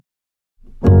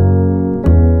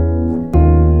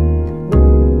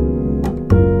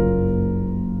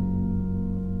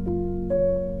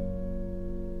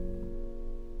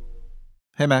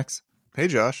Hey, Max. Hey,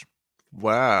 Josh.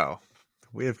 Wow.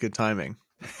 We have good timing.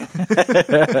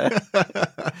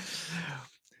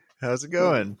 How's it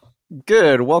going?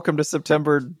 Good. Welcome to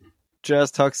September Jazz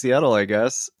Talk Seattle, I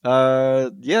guess.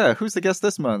 Yeah, who's the guest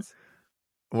this month?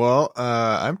 Well,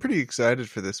 I'm pretty excited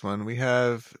for this one. We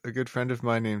have a good friend of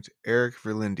mine named Eric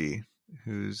Verlinde,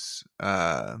 who's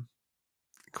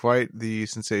quite the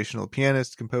sensational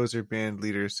pianist, composer, band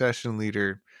leader, session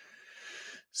leader,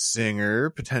 singer,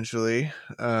 potentially.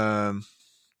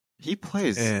 He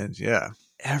plays And yeah,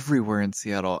 everywhere in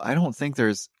Seattle. I don't think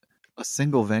there's a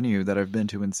single venue that I've been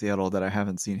to in Seattle that I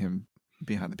haven't seen him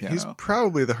behind the piano. he's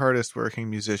probably the hardest working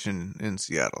musician in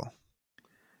Seattle.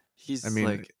 He's I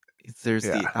mean, there's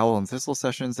the yeah. Owl and Thistle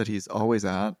sessions that he's always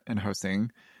at and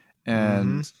hosting,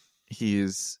 and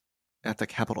he's at the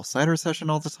Capital Cider session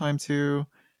all the time too.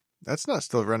 That's not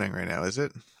still running right now, is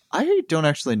it? I don't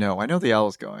actually know. I know the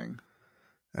Owl's going.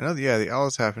 I know, yeah, the Owl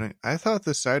is happening. I thought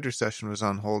the cider session was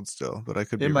on hold still, but I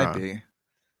could be It might wrong.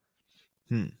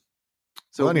 be.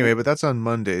 So well, anyway, but that's on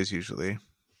Mondays usually,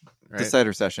 right? The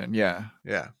cider session, yeah.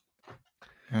 Yeah.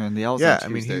 And the Owl's Yeah, on I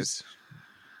mean, Tuesdays.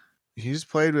 he's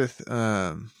played with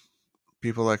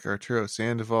people like Arturo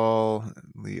Sandoval,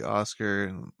 Lee Oscar,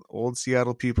 and old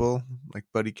Seattle people like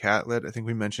Buddy Catlett. I think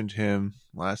we mentioned him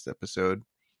last episode.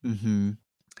 Mm-hmm.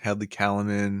 Hadley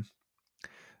Kalaman.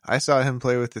 I saw him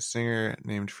play with a singer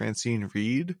named Francine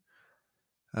Reed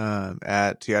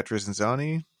at Teatro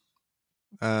Zanzani,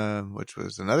 which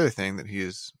was another thing that he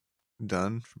has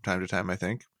done from time to time, I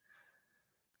think.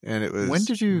 And it was When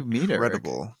did you meet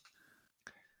incredible.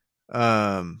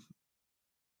 I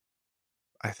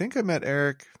think I met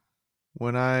Eric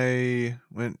when I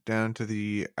went down to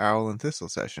the Owl and Thistle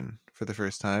session for the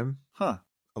first time. Huh.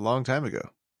 A long time ago.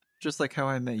 Just like how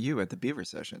I met you at the Beaver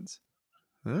sessions.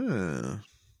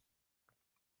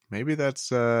 Maybe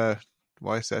that's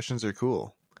why sessions are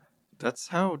cool. That's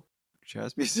how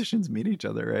jazz musicians meet each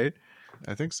other, right?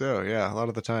 I think so, yeah, a lot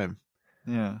of the time.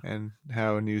 Yeah. And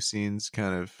how new scenes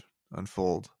kind of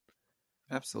unfold.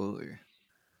 Absolutely.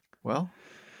 Well,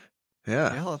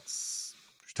 yeah, let's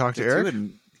talk to Eric.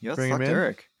 Let's Bring talk him to in.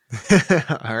 Eric.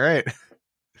 All right.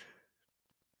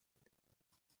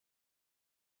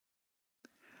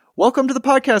 Welcome to the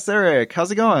podcast, Eric. How's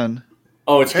it going?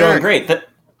 Oh, it's going great.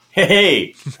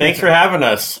 Hey, thanks for having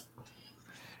us.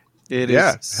 It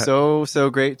is so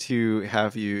great to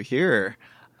have you here.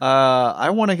 I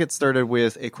want to get started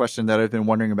with a question that I've been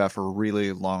wondering about for a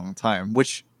really long time,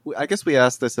 which I guess we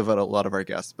asked this about a lot of our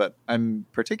guests, but I'm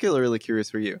particularly curious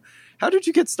for you. How did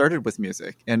you get started with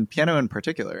music, and piano in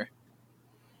particular?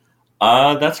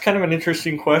 That's kind of an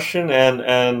interesting question,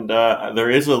 and there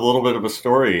is a little bit of a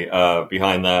story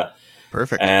behind that.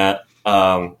 Perfect.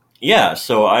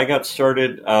 So I got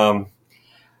started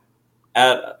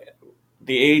at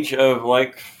the age of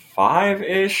like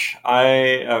 5-ish.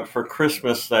 For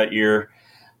Christmas that year,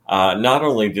 not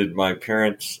only did my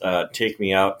parents take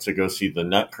me out to go see the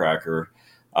Nutcracker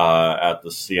at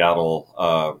the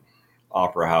Seattle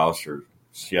Opera House or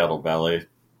Seattle Ballet.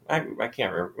 I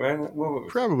can't remember.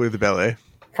 Probably the ballet.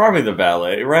 Probably the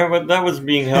ballet, right? But that was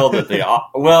being held at the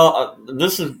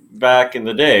this is back in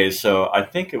the day, so I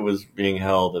think it was being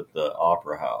held at the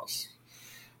Opera House,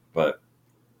 but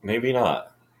maybe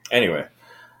not. Anyway,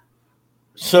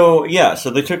 so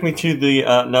they took me to the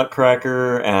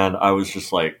Nutcracker, and I was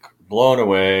just like blown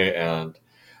away. And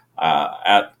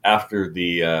after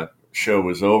the show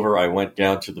was over, I went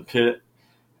down to the pit,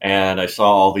 and I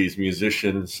saw all these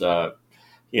musicians.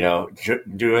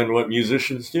 Doing what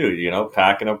musicians do,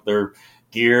 packing up their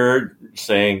gear,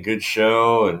 saying good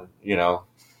show, and,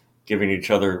 giving each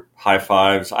other high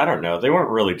fives. I don't know. They weren't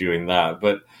really doing that,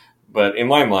 but in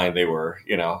my mind they were,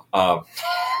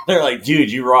 they're like,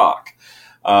 dude, you rock.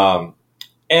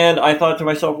 And I thought to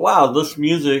myself, wow, this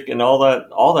music and all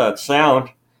that sound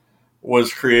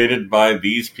was created by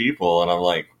these people. And I'm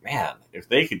like, man, if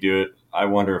they could do it, I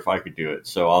wonder if I could do it.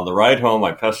 So on the ride home,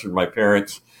 I pestered my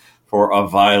parents for a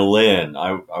violin.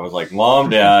 I was like, Mom,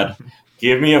 Dad,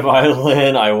 give me a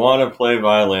violin. I want to play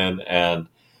violin. And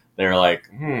they're like,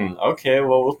 okay,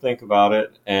 well, we'll think about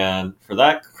it. And for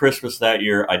that Christmas that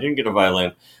year, I didn't get a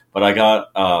violin, but I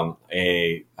got about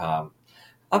a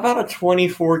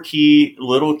 24-key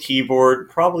little keyboard,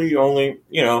 probably only,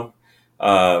 2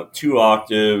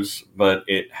 octaves, but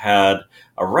it had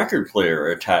a record player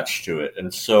attached to it.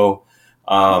 And so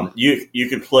you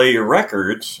could play your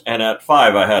records, and at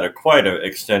 5, I had quite an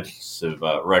extensive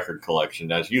record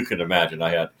collection, as you can imagine.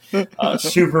 I had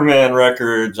Superman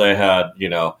records. I had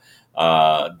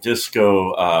Disco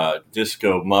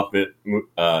Muppet,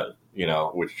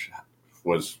 which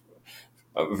was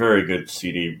a very good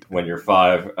CD when you're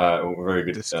 5. Very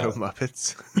good. Disco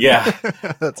Muppets. Yeah.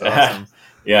 That's awesome.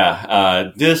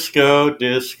 Yeah.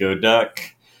 Disco duck.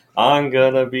 I'm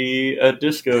gonna be a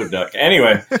disco duck.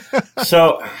 Anyway,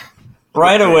 so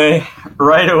right away,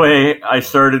 I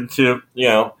started to,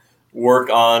 work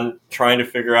on trying to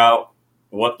figure out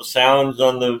what the sounds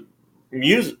on the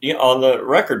music, on the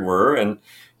record were. And,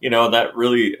 that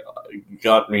really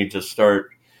got me to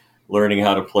start learning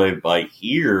how to play by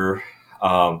ear.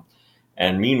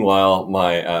 And meanwhile,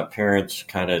 my parents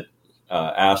kind of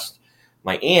asked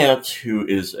my aunt, who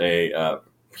is a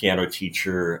piano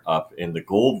teacher up in the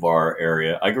Gold Bar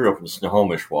area. I grew up in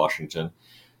Snohomish, Washington.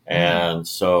 And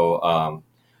so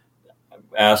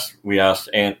we asked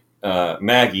Aunt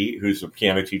Maggie, who's a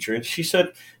piano teacher, and she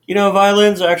said,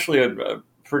 violin's actually a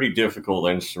pretty difficult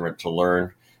instrument to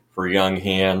learn for young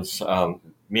hands.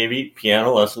 Maybe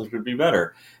piano lessons would be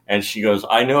better. And she goes,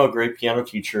 I know a great piano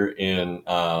teacher in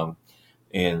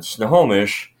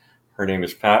Snohomish. Her name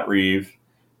is Pat Reeve,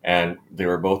 and they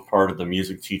were both part of the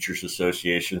Music Teachers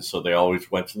Association, so they always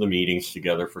went to the meetings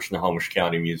together for Snohomish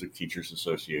County Music Teachers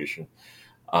Association.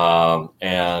 So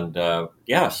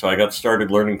I got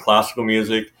started learning classical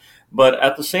music, but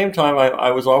at the same time,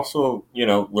 I was also,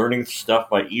 learning stuff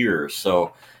by ear.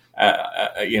 So,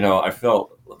 I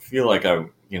feel like I,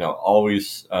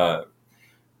 always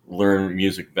learn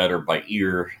music better by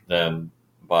ear than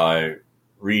by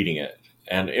reading it.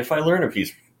 And if I learn a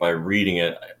piece by reading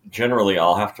it, generally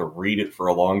I'll have to read it for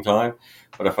a long time.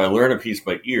 But if I learn a piece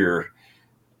by ear,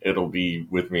 it'll be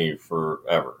with me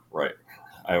forever, right?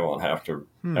 I won't have to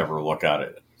ever look at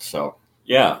it. So,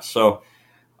 yeah. So,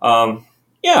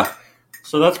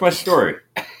 So that's my story.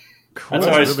 Cool.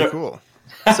 That's really cool.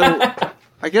 So,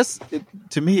 I guess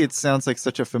to me, it sounds like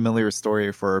such a familiar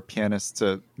story for a pianist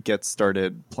to get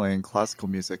started playing classical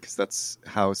music, because that's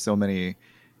how so many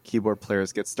keyboard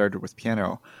players get started with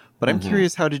piano. But I'm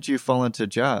curious, how did you fall into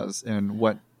jazz, and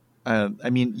what?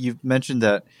 You've mentioned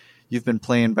that you've been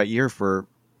playing by ear for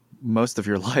most of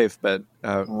your life, but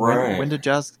when did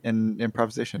jazz and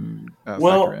improvisation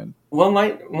factor in? Well,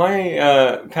 my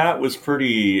Pat was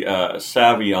pretty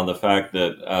savvy on the fact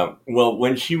that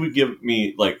when she would give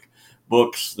me like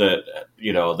books that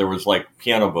there was like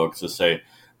piano books that say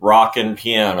rockin'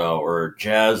 piano or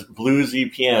jazz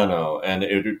bluesy piano, and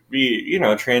it would be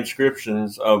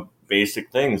transcriptions of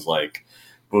basic things like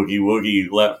boogie woogie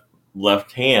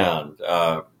left hand,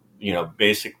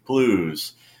 basic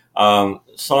blues.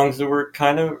 Songs that were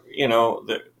kind of,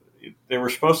 that they were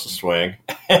supposed to swing,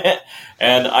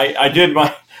 and I did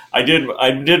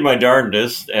my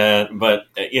darndest, but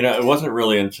it wasn't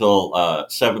really until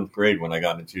 7th grade when I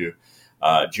got into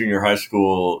junior high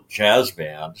school jazz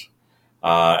band,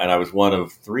 and I was one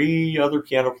of 3 other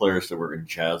piano players that were in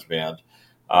jazz band,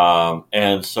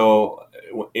 and so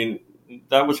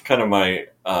that was kind of my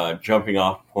jumping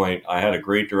off point. I had a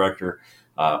great director,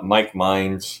 Mike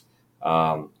Mines.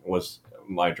 Was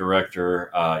my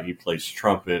director. He plays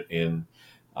trumpet in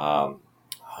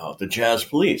the Jazz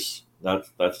Police.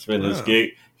 That's been his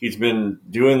gig. He's been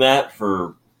doing that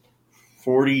for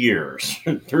 40 years,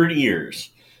 30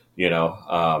 years.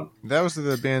 That was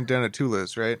the band down at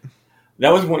Tula's, right?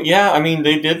 That was one. Yeah, I mean,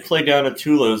 they did play down at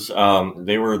Tula's.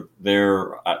 They were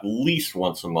there at least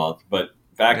once a month, but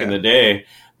back in the day,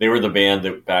 they were the band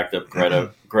that backed up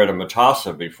Greta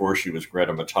Matassa before she was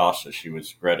Greta Matassa. She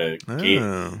was Greta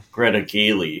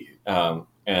Gailey,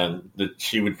 and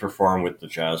she would perform with the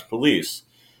Jazz Police,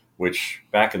 which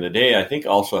back in the day I think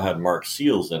also had Mark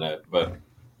Seals in it. But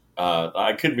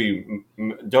I could be.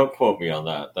 Don't quote me on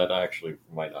that. That actually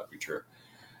might not be true.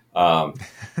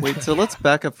 Wait, so let's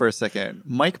back up for a second.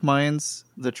 Mike Mines,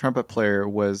 the trumpet player,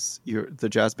 was the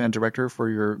jazz band director for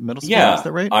your middle school. Yeah, is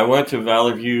that right? I went to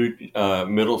Valley View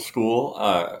Middle School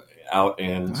out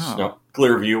in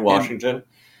Clearview, Washington.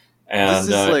 And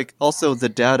this is like also the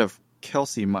dad of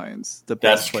Kelsey Mines.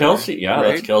 That's player, Kelsey. Yeah,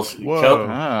 right? That's Kelsey.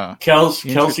 Whoa.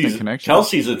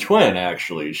 Kelsey's a twin.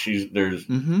 Actually, she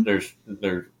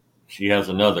has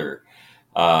another.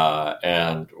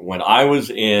 And when I was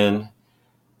in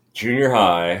junior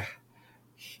high,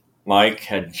 Mike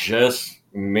had just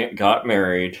got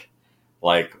married,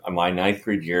 like my 9th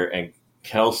grade year, and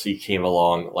Kelsey came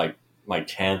along like my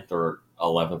 10th or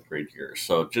 11th grade year.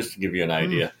 So just to give you an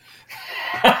idea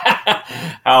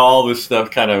how all this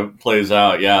stuff kind of plays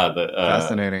out. Yeah.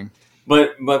 Fascinating.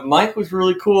 But Mike was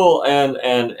really cool,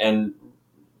 and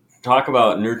talk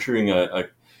about nurturing a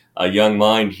young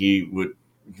mind. He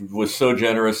was so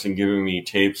generous in giving me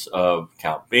tapes of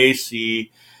Count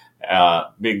Basie,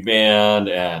 big band,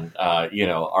 and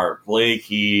Art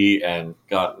Blakey, and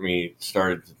got me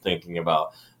started thinking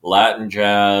about Latin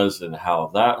jazz and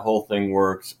how that whole thing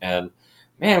works. And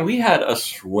man, we had a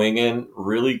swinging,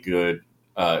 really good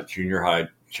junior high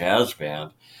jazz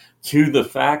band, to the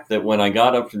fact that when I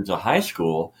got up into high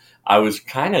school, I was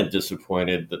kind of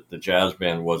disappointed that the jazz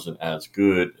band wasn't as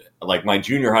good. Like, my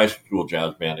junior high school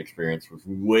jazz band experience was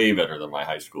way better than my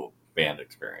high school band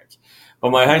experience.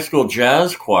 But my high school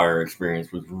jazz choir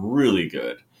experience was really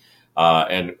good.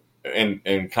 And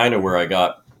kind of where I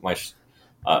got my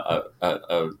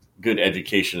a good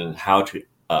education in how to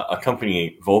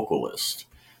accompany vocalists,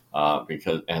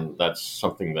 and that's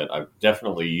something that I've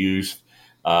definitely used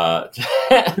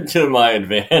to my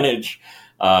advantage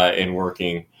in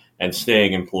working and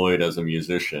staying employed as a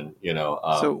musician.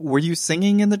 So, were you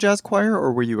singing in the jazz choir,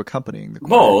 or were you accompanying the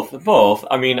choir? Both.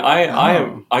 I mean,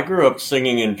 I grew up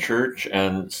singing in church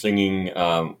and singing,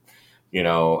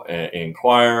 in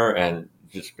choir and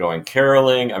just going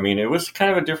caroling. I mean, it was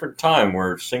kind of a different time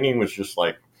where singing was just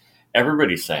like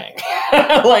everybody sang.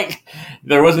 Like,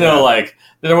 there was no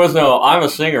I'm a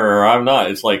singer or I'm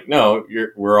not. It's like, no,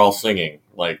 we're all singing.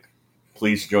 Like,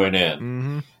 please join in.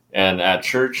 Mm-hmm. And at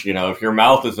church, if your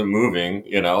mouth isn't moving,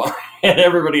 and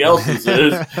everybody else's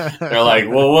is, they're like,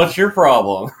 well, what's your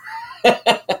problem?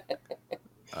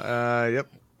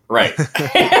 Yep. Right.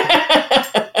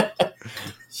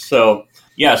 So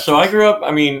I grew up,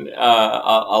 I mean,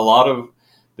 a lot of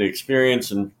the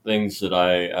experience and things that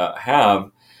I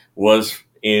have was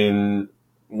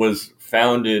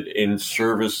founded in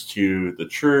service to the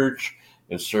church,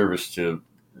 in service to,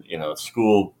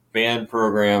 school band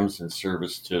programs, in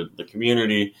service to the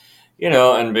community,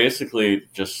 and basically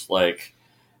just like,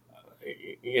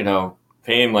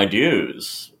 paying my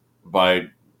dues by,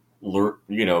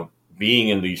 being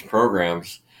in these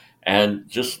programs and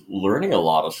just learning a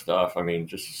lot of stuff. I mean,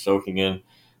 just soaking in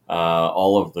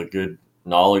all of the good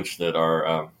knowledge that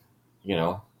our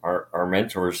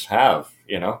mentors have,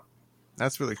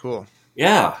 That's really cool.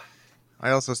 Yeah. I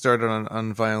also started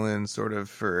on violin sort of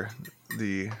for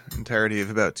the entirety of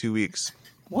about 2 weeks.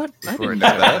 What? I Before didn't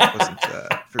know that. wasn't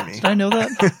for me. Did I know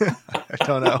that? I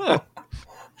don't know.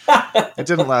 It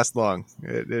didn't last long.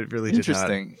 It really did not.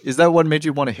 Interesting. Is that what made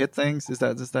you want to hit things? Is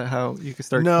that how you could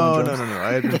start? No. playing drums?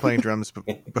 I had been playing drums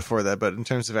before that, but in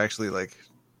terms of actually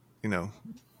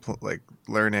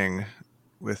learning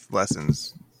with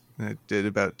lessons, I did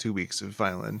about 2 weeks of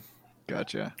violin.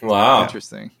 Gotcha. Wow.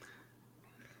 Interesting.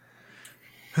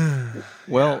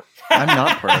 Well, I'm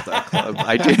not part of that club.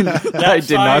 I did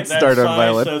not start on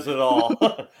violin. Says it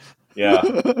all. Yeah.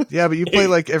 Yeah, but you play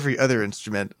like every other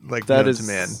instrument, like That known is to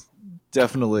man.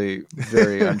 definitely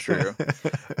very untrue.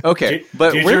 Okay, Did-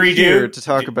 but did we're you redo- here to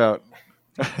talk about.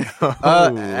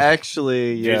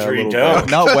 Actually, yeah, a little Didgeridoo.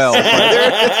 bit. Not well. But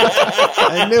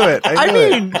I knew it. I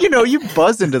mean, you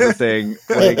buzz into the thing.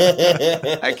 Like,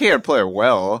 I can't play it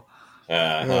well.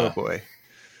 Oh boy.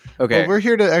 Okay, Well, we're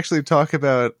here to actually talk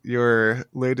about your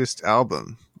latest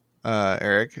album,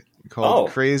 Eric, called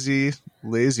Oh. Crazy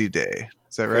Lazy Day.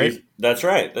 Is that right? That's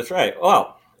right.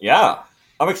 Well, yeah.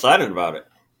 I'm excited about it.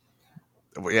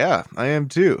 Well, yeah, I am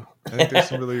too. I think there's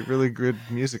some really, really good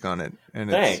music on it. And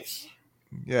Thanks.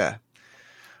 Yeah.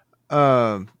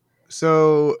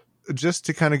 So just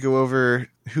to kind of go over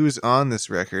who's on this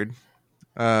record,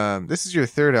 this is your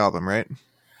third album, right?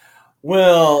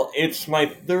 Well, it's my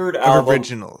third Of album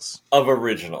originals. of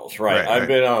originals, right? I've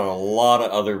been on a lot of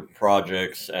other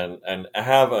projects, and I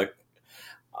have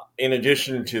in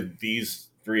addition to these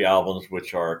three albums,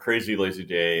 which are Crazy Lazy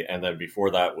Day, and then before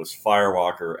that was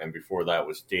Firewalker, and before that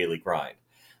was Daily Grind.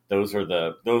 Those are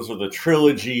the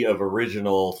trilogy of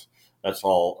originals. That's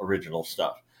all original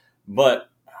stuff. But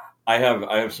I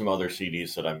have some other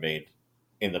CDs that I made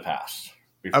in the past.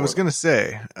 I was going to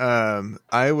say,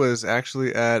 I was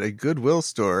actually at a Goodwill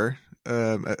store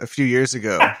a few years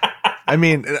ago. I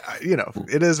mean,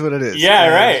 it is what it is. Yeah,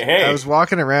 right. Hey. I was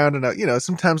walking around and,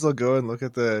 sometimes I'll go and look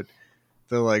at the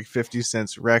like 50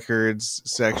 cents records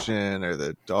section or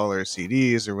the dollar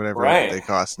CDs or whatever Right. they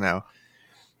cost now.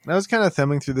 And I was kind of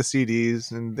thumbing through the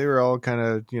CDs and they were all kind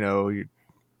of,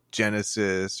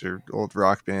 Genesis or old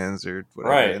rock bands or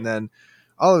whatever. Right. And then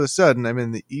all of a sudden I'm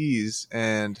in the E's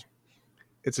and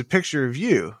it's a picture of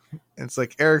you. And it's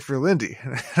like Eric Verlinde.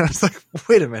 And I was like,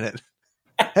 wait a minute.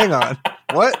 Hang on.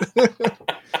 What?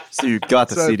 so you got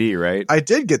the So CD, right? I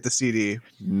did get the CD.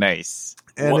 Nice.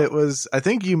 And What? it was, I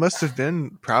think you must have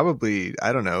been probably,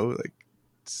 I don't know, like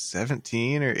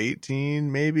 17 or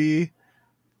 18, maybe.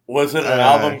 Was it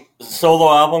an solo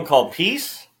album called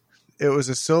Peace? It was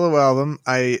a solo album.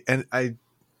 I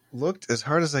looked as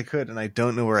hard as I could and I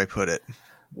don't know where I put it.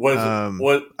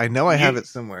 I know I have it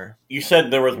somewhere. You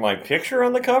said there was my picture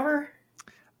on the cover?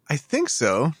 I think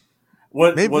so.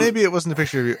 Maybe it wasn't a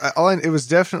picture of you. It was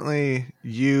definitely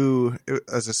you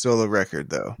as a solo record,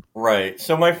 though. Right.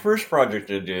 So my first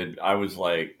project I was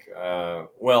like,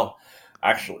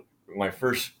 actually, my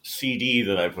first CD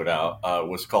that I put out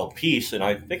was called Peace, and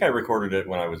I think I recorded it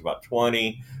when I was about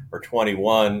 20 or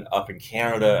 21 up in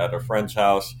Canada at a friend's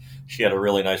house. She had a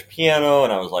really nice piano,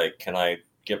 and I was like, can I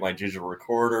get my digital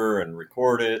recorder and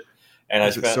record it? And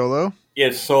Is it solo? Yeah,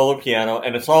 it's solo piano,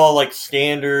 and it's all like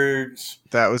standards.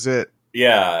 That was it.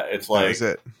 Yeah, it's like that was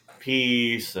it.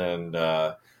 Peace and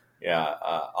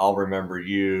I'll Remember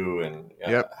You and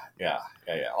yeah,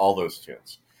 all those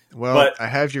tunes. Well, I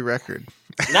have your record.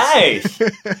 Nice.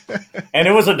 And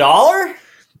it was $1?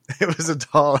 It was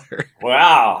 $1.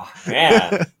 Wow,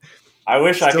 man. I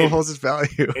wish Still holds its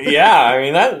value. Yeah, I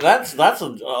mean that's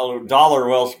 $1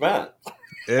 well spent.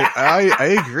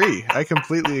 I agree. I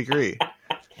completely agree.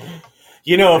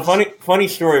 You know, a funny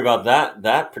story about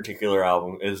that particular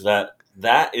album is that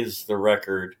is the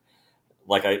record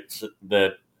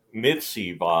that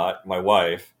Mitzi bought, my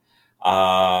wife,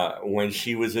 when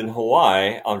she was in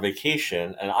Hawaii on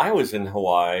vacation, and I was in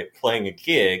Hawaii playing a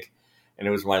gig, and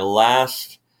it was my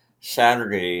last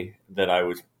Saturday that I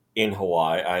was in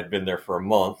Hawaii. I had been there for a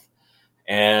month,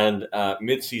 and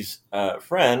Mitzi's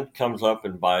friend comes up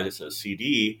and buys a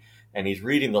CD, and he's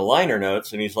reading the liner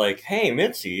notes, and he's like, "Hey,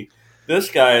 Mitzi, this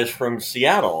guy is from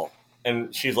Seattle."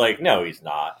 And she's like, "No, he's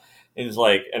not." And he's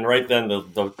like, and right then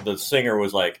the singer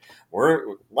was like,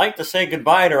 "We're like to say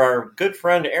goodbye to our good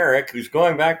friend Eric, who's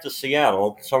going back to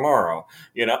Seattle tomorrow."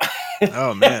 You know?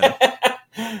 Oh man.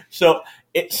 So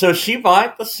she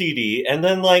bought the CD, and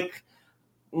then like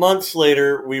months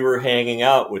later, we were hanging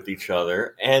out with each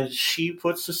other, and she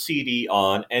puts the CD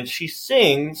on, and she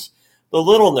sings the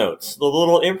little notes, the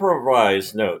little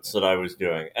improvised notes that I was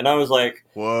doing. And I was like,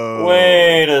 whoa,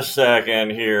 wait a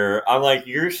second here. I'm like,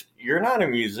 you're not a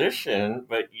musician,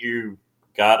 but you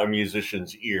got a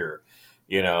musician's ear,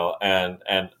 you know? And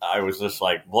I was just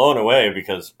like blown away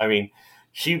because, I mean,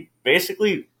 she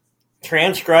basically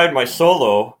transcribed my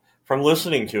solo from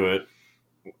listening to it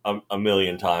a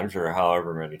million times or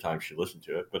however many times she listened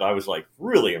to it. But I was like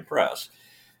really impressed.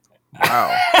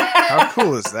 Wow. How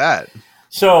cool is that?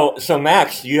 So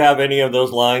Max, do you have any of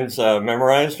those lines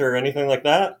memorized or anything like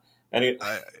that?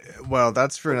 Well,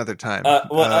 that's for another time.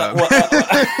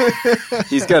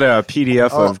 He's got a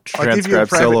PDF of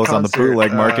transcribed solos on the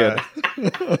bootleg market.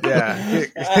 Yeah,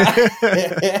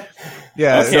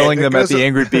 okay. Selling them at the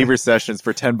Angry Beaver sessions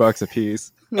for $10 a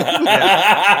piece.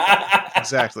 Yeah,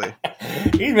 exactly.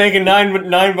 He's making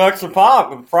 $9 a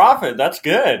pop profit. That's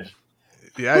good.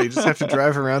 Yeah, you just have to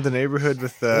drive around the neighborhood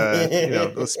with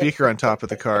the speaker on top of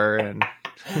the car, and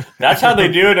that's how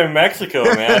they do it in Mexico,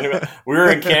 man. We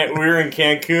were in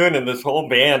Cancun, and this whole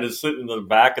band is sitting in the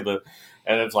back of and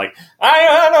it's like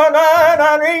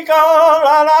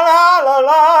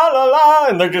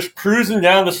and they're just cruising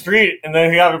down the street, and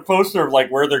then you have a poster of like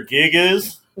where their gig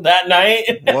is that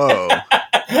night. Whoa.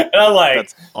 And I'm like,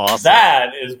 that's awesome.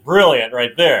 That is brilliant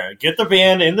right there. Get the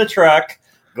band in the truck.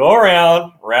 Go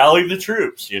around, rally the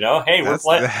troops, you know? Hey, we're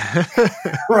playing.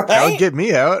 Right? That'll get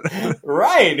me out.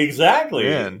 Right, exactly.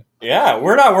 Man. Yeah,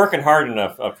 we're not working hard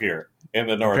enough up here in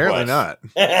the Northwest.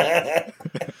 Apparently not.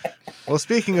 Well,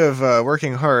 speaking of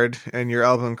working hard and your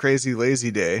album Crazy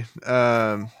Lazy Day,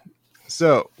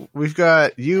 so we've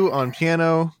got you on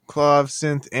piano, clav,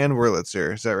 synth, and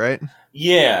Wurlitzer. Is that right?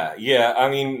 Yeah. I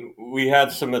mean, we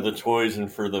had some of the toys, and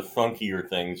for the funkier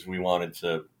things, we wanted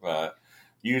to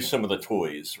use some of the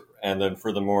toys, and then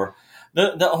for the more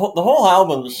the whole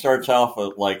album starts off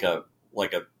like a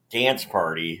dance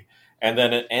party, and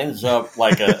then it ends up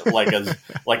like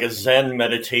a Zen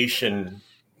meditation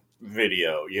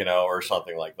video, you know, or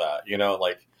something like that, you know,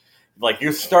 like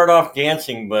you start off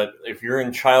dancing, but if you're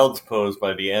in child's pose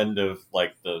by the end of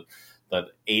like the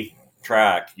 8th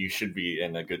track, you should be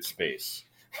in a good space.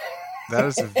 That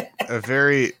is a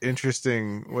very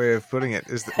interesting way of putting it.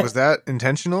 Was that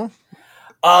intentional?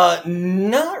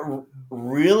 Not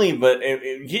really, but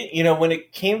you know, when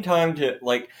it came time to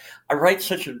like, I write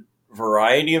such a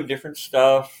variety of different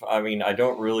stuff. I mean, I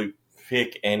don't really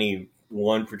pick any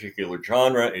one particular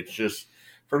genre. It's just,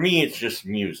 for me, it's just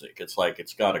music. It's like,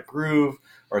 it's got a groove,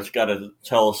 or it's got to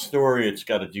tell a story. It's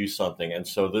got to do something. And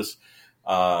so this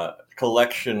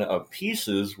collection of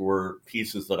pieces were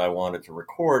pieces that I wanted to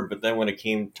record. But then when it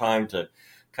came time to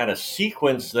kind of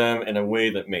sequence them in a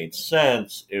way that made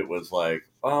sense, it was like,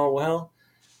 oh, well,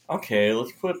 okay,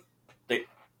 let's put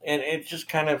and it just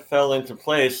kind of fell into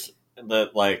place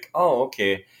that like, oh,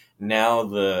 okay, now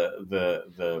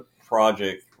the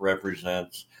project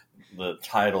represents the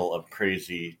title of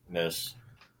craziness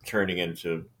turning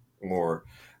into more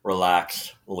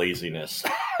relaxed laziness.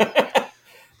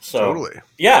 So Totally.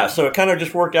 Yeah, so it kind of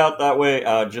just worked out that way,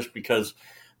 just because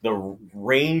the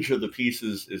range of the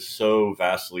pieces is so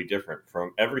vastly different,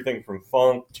 from everything from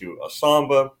funk to a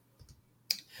samba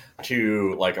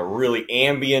to like a really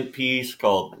ambient piece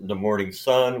called The Morning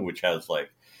Sun, which has like,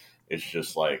 it's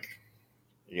just like,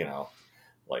 you know,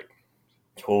 like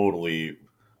totally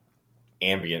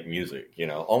ambient music, you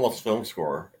know, almost film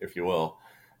score, if you will,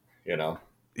 you know.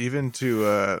 Even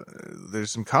to there's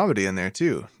some comedy in there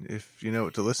too, if you know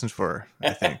what to listen for.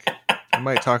 I think I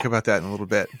might talk about that in a little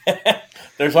bit.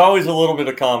 There's always a little bit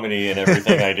of comedy in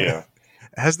everything I do,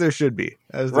 as there should be.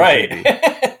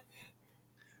 Right.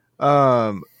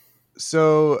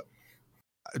 So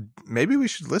maybe we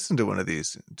should listen to one of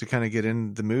these to kind of get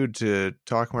in the mood to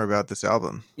talk more about this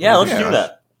album. Yeah, let's do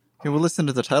that. Okay, we'll listen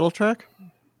to the title track.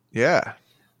 Yeah.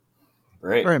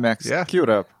 Great. All right, Max. Yeah. Cue it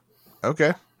up.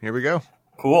 Okay. Here we go.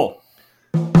 Cool.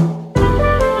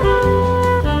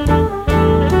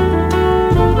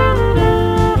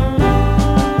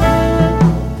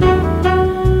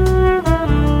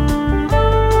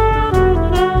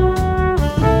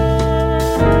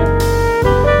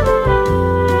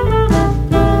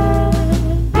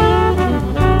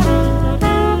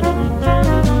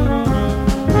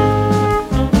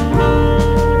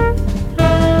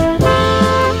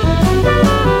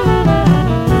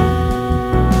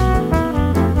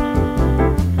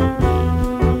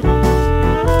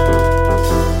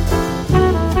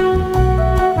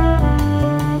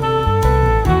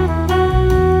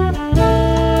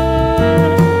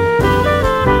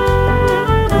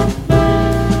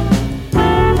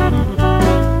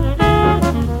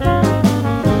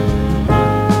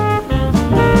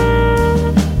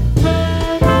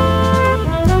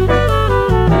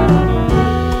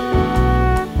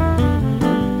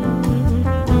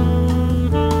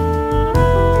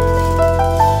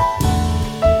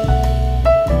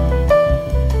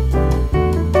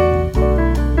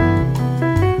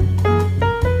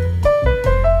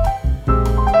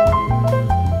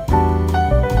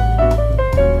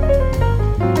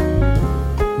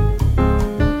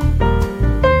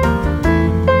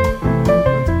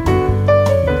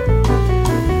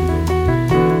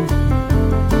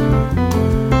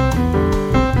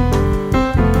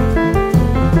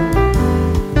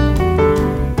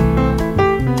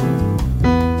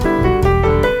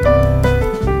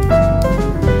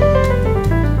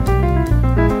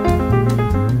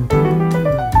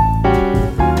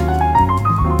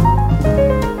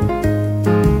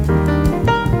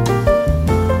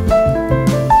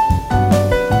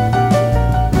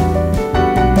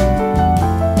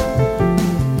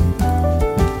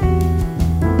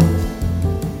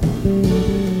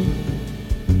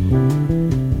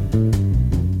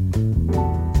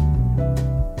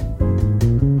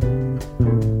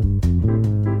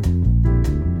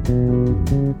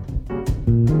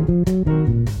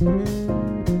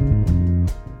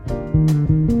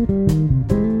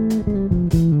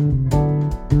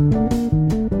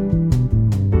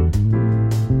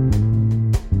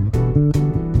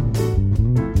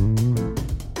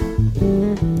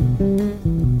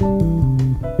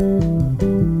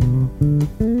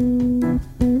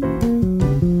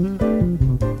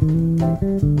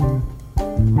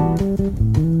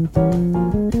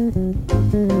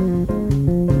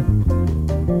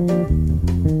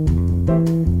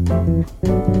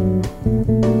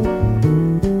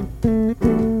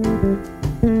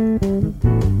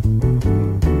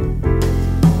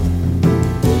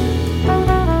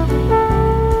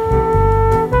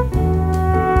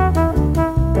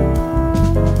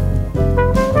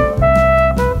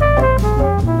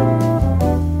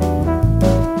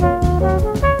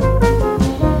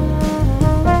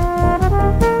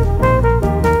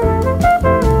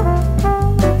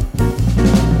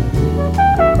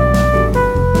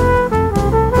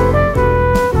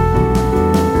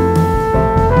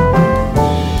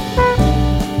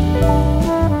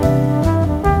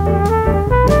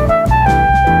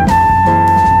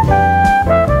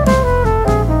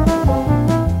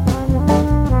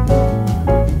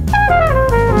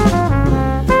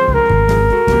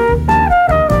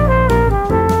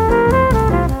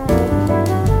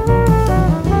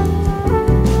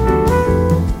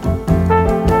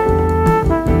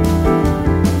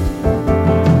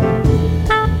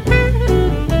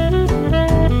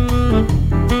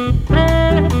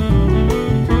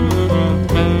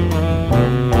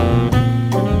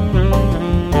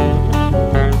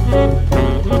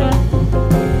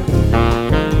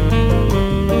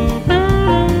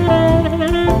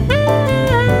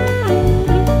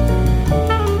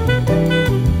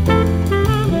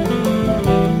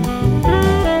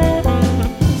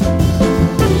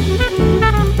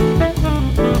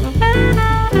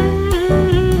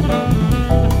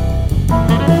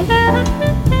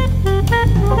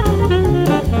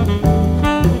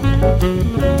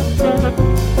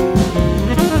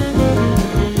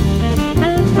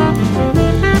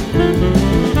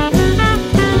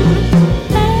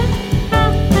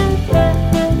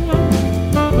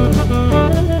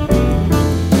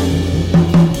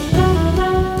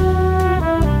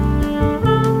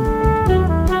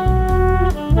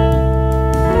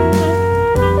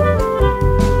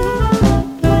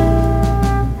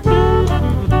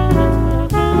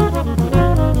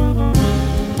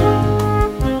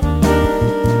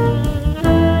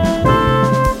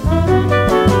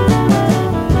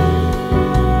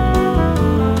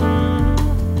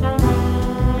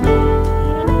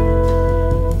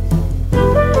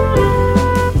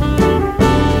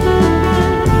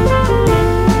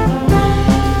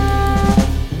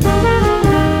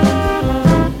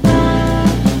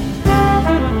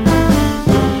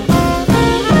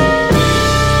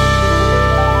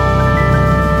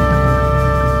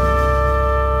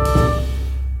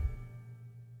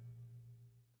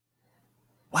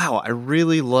 I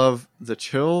really love the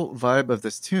chill vibe of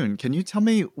this tune. Can you tell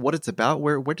me what it's about?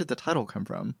 Where did the title come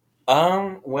from?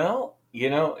 Well,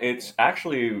 it's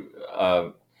actually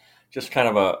just kind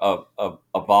of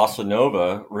a bossa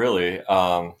nova, really.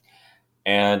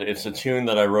 And it's a tune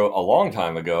that I wrote a long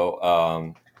time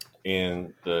ago,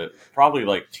 in the probably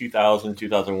like 2000,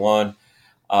 2001.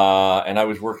 And I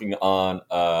was working on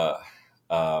a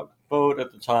boat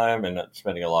at the time and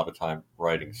spending a lot of time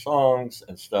writing songs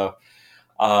and stuff.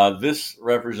 This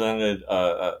represented,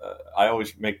 I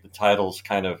always make the titles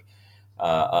kind of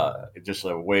just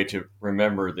a way to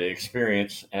remember the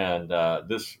experience. And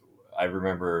this, I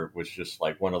remember, was just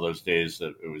like one of those days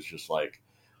that it was just like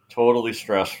totally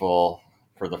stressful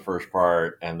for the first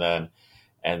part. And then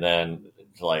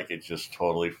like it just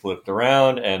totally flipped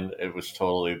around and it was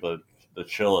totally the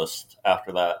chillest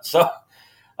after that. So,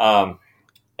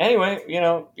 anyway,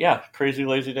 yeah, crazy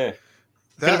lazy day.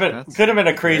 Could have been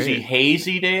a crazy great.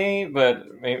 Hazy day, but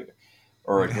maybe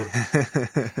or.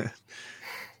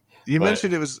 You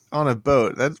mentioned it was on a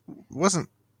boat. That wasn't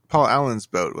Paul Allen's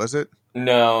boat, was it?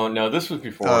 No, this was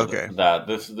before that.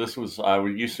 This was I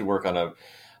used to work on a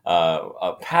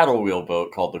paddle wheel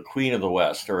boat called the Queen of the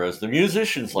West, or as the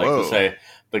musicians like to say,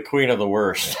 the Queen of the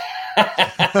Worst.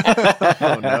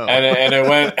 Oh no! And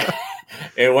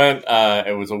it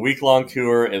was a week-long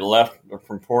tour. It left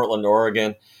from Portland,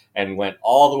 Oregon, and went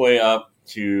all the way up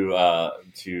to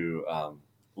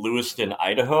Lewiston,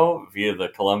 Idaho, via the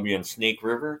Columbia and Snake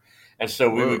River. And so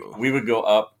we would go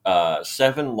up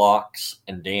 7 locks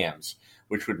and dams,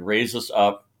 which would raise us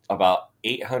up about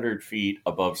 800 feet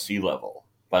above sea level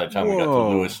by the time we got to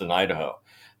Lewiston, Idaho.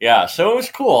 Yeah, so it was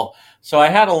cool. So I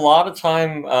had a lot of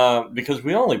time because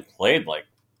we only played like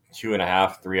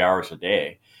 2.5, 3 hours a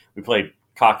day. We played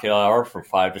cocktail hour from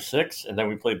 5 to 6, and then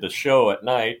we played the show at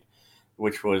night,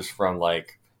 which was from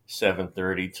like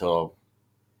 7:30 till,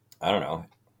 I don't know,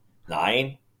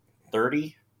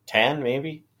 9:30, 10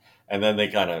 maybe. And then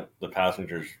the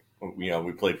passengers,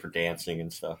 we played for dancing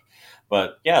and stuff.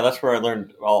 But yeah, that's where I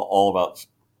learned all about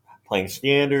playing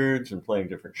standards and playing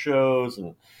different shows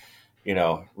and,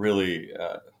 really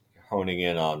honing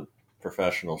in on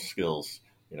professional skills.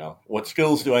 What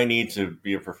skills do I need to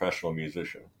be a professional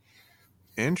musician?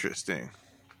 Interesting.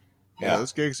 Yeah,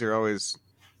 those gigs are always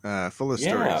full of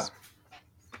stories.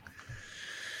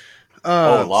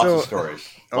 Lots of stories.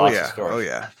 Lots of stories. Oh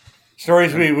yeah.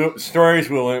 Stories we will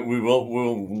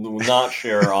not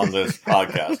share on this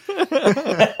podcast.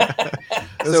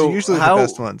 Those are usually the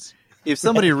best ones. If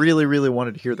somebody really, really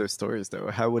wanted to hear those stories,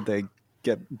 though, how would they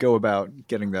go about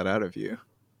getting that out of you?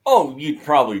 Oh, you'd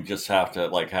probably just have to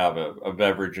like have a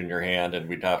beverage in your hand, and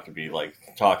we'd have to be like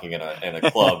talking in a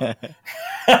club.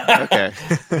 Okay,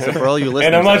 so for all you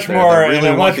listeners, in a much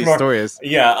more stories,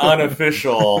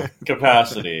 unofficial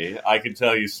capacity, I can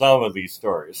tell you some of these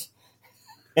stories.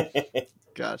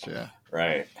 Gotcha.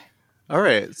 Right. All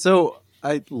right. So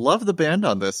I love the band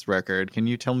on this record. Can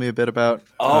you tell me a bit about?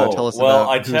 Tell us well,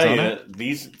 about I tell you,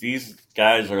 these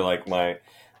guys are like my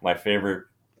favorite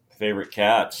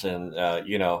cats, and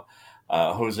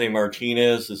Jose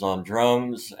Martinez is on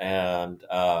drums, and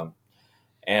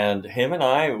him and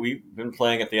I, we've been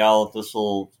playing at the Owl and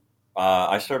Thistle.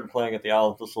 I started playing at the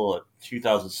Owl and Thistle in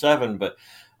 2007, but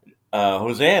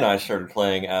Jose and I started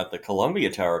playing at the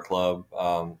Columbia Tower Club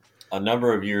a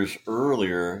number of years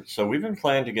earlier. So we've been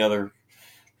playing together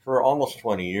for almost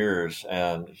 20 years,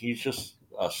 and he's just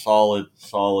a solid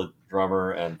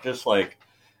drummer and just like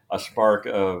a spark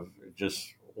of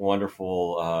just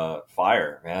wonderful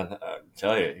fire, man. I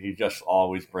tell you, he just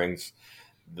always brings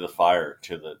the fire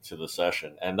to the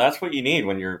session, and that's what you need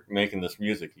when you're making this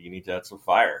music. You need to add some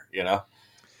fire,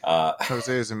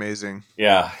 Jose is amazing.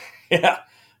 Yeah.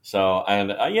 So,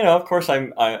 and of course,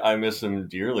 I miss him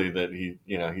dearly. That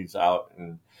he's out,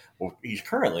 and he's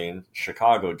currently in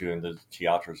Chicago doing the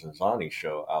Teatro Zanzani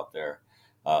show out there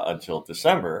until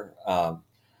December.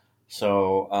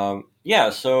 So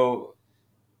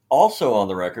also on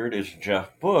the record is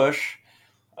Jeff Bush,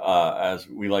 as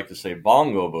we like to say,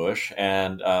 Bongo Bush,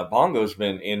 and Bongo's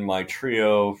been in my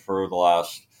trio for the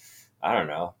last, I don't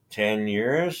know, 10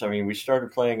 years. I mean, we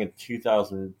started playing in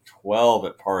 2012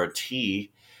 at Para T,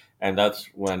 and that's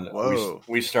when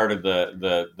we started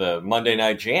the Monday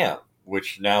Night Jam,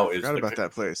 which now is about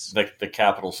that place, the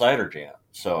Capital Cider Jam.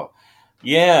 So,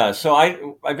 yeah, so I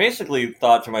basically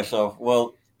thought to myself,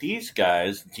 well, these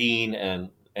guys, Dean and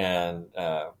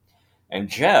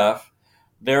Jeff,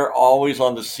 they're always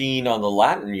on the scene on the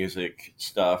Latin music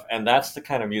stuff, and that's the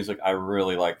kind of music I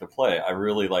really like to play. I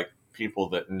really like people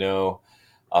that know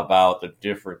about the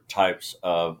different types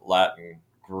of Latin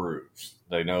grooves.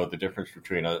 They know the difference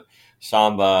between a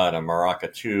samba and a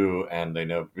maracatu, and they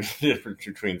know the difference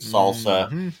between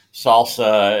salsa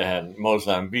and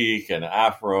Mozambique and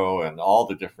Afro and all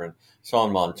the different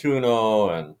son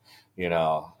montuno and,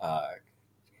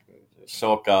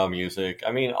 soca music.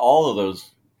 I mean, all of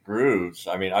those grooves.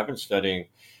 I mean, I've been studying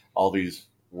all these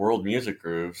world music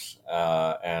grooves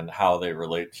and how they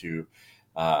relate to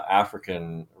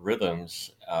African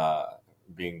rhythms,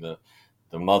 being the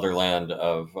motherland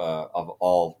of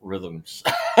all rhythms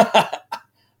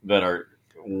that are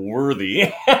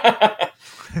worthy.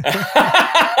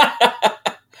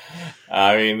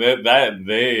 I mean that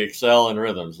they excel in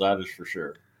rhythms, that is for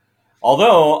sure.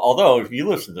 Although if you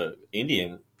listen to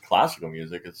Indian classical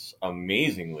music, it's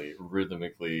amazingly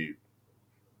rhythmically.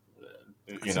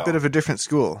 It's a bit of a different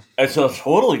school. It's a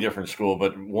totally different school,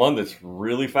 but one that's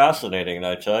really fascinating. And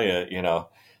I tell you,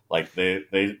 like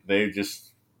they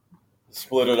just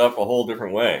split it up a whole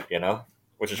different way,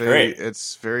 which is great.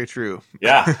 It's very true.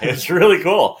 Yeah, it's really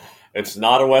cool. It's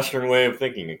not a Western way of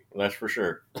thinking, that's for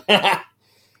sure.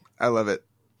 I love it.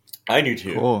 I do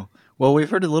too. Cool. Well, we've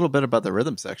heard a little bit about the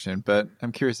rhythm section, but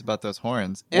I'm curious about those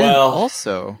horns. And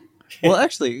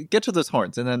actually, get to those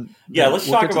horns, and then let's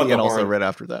talk about the horn also right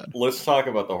after that. Let's talk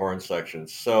about the horn section.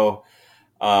 So,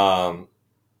 Hans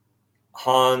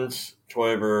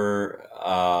Teuber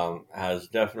has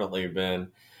definitely been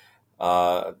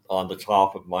on the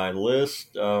top of my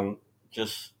list,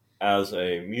 just as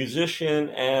a musician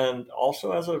and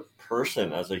also as a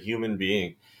person, as a human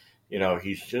being.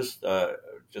 He's just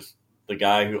the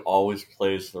guy who always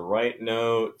plays the right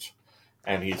note,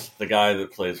 and he's the guy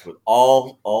that plays with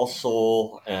all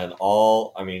soul and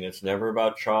all. I mean, it's never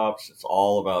about chops. It's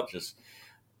all about just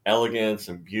elegance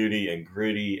and beauty and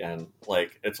gritty, and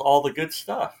like it's all the good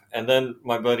stuff. And then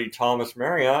my buddy Thomas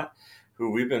Marriott,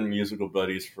 who we've been musical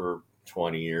buddies for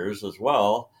 20 years as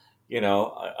well.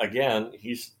 Again,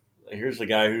 here's the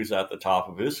guy who's at the top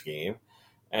of his game.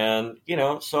 And,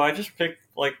 so I just picked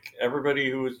like everybody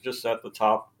who was just at the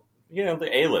top, the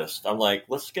A-list. I'm like,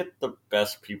 let's get the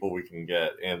best people we can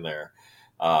get in there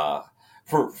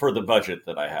for the budget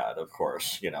that I had, of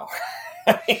course,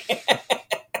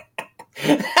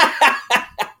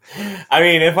 I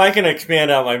mean, if I can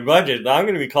expand out my budget, I'm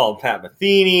going to be called Pat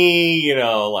Metheny,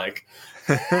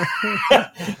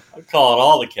 I'm calling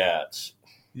all the cats.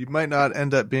 You might not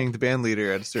end up being the band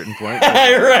leader at a certain point.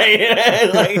 Right.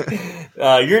 Like,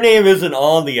 your name isn't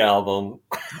on the album.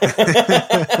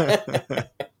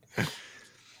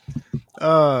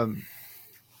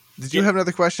 Did you have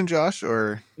another question, Josh?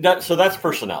 Or so that's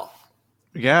personnel.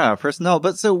 Yeah, personnel.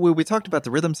 But so we talked about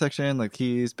the rhythm section, like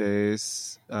keys,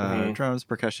 bass, drums,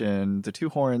 percussion, the two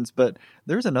horns. But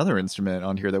there's another instrument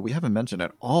on here that we haven't mentioned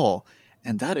at all,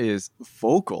 and that is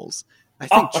vocals. I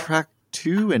think track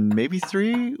 2 and maybe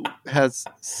 3 has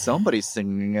somebody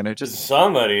singing, and it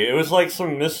was like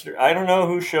some mystery. I don't know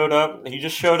who showed up. He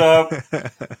just showed up,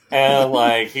 and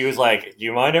like he was like, "Do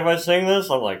you mind if I sing this?"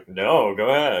 I'm like, "No, go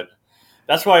ahead."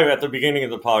 That's why at the beginning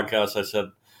of the podcast I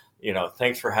said,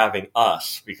 thanks for having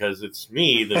us, because it's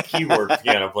me, the keyboard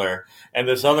piano player, and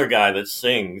this other guy that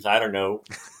sings. I don't know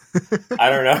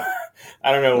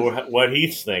what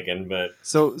he's thinking, but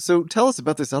so tell us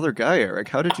about this other guy, Eric.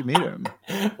 How did you meet him?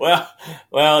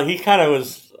 Well, he kind of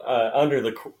was under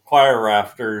the choir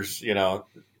rafters,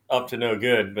 up to no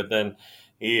good. But then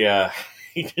he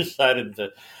decided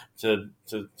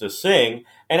to sing.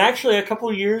 And actually, a couple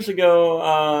of years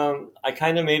ago, I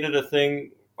kind of made it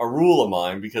a rule of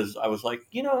mine, because I was like,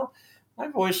 my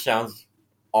voice sounds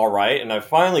all right, and I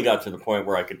finally got to the point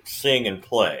where I could sing and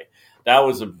play. That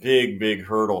was a big, big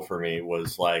hurdle for me,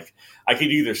 was like, I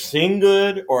could either sing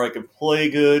good or I could play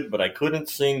good, but I couldn't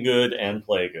sing good and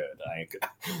play good.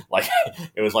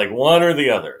 It was like one or the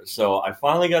other. So I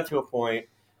finally got to a point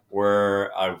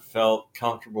where I felt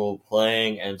comfortable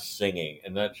playing and singing,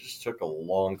 and that just took a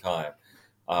long time.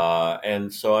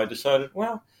 And so I decided,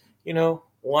 well,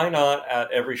 why not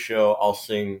at every show I'll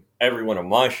sing every one of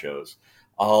my shows.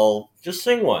 I'll just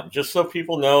sing one, just so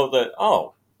people know that,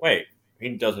 oh, wait, he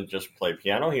doesn't just play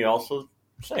piano; he also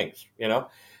sings.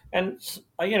 And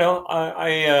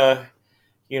I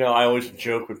always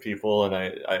joke with people, and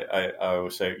I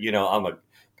always say,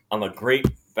 I'm a great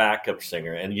backup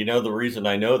singer, and the reason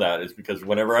I know that is because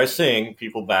whenever I sing,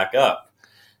 people back up.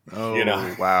 Oh,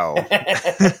 wow!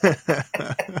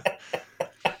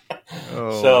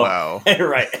 Wow!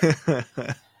 Right.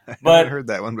 But I heard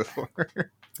that one before.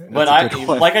 But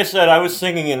like I said, I was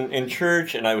singing in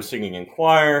church, and I was singing in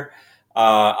choir.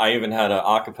 I even had an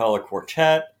a cappella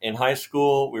quartet in high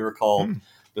school. We were called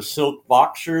the Silk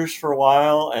Boxers for a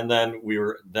while, and then we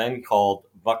were called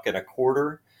Buck and a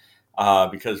Quarter.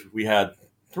 because we had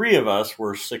 3 of us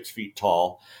were 6 feet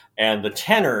tall, and the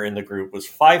tenor in the group was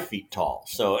 5 feet tall.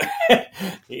 So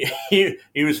he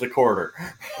was the quarter.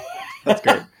 That's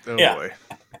great. Oh Yeah. boy.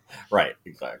 Right,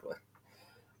 exactly.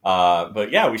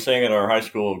 But yeah, we sang at our high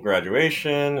school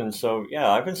graduation, and so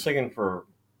yeah, I've been singing for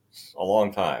a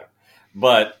long time.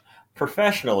 But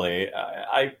professionally,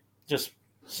 I just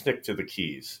stick to the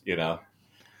keys, you know.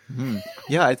 Mm-hmm.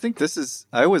 Yeah, I think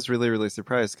I was really, really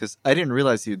surprised because I didn't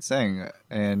realize you'd sang,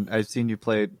 and I've seen you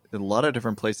play in a lot of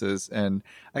different places, and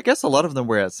I guess a lot of them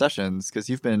were at sessions because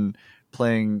you've been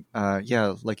playing,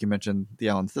 like you mentioned, the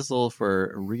Alan Thistle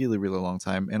for a really, really long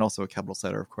time, and also a Capital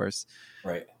Cider, of course.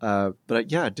 Right. But I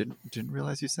didn't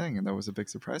realize you sang, and that was a big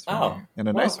surprise for me, and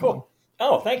a well, nice cool. one.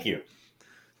 Oh, thank you.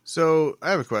 So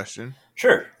I have a question.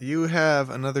 Sure. You have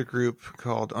another group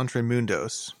called Entre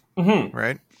Mundos, Mm-hmm.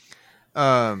 right?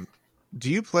 Do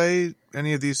you play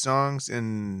any of these songs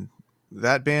in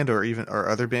that band or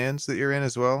other bands that you're in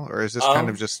as well? Or is this kind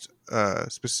of just a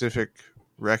specific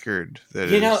record that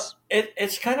you know,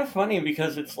 it's kind of funny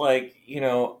because it's like, you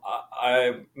know,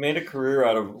 I made a career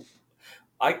out of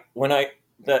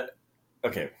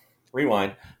okay,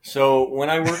 rewind. So when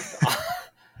I worked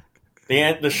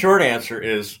the short answer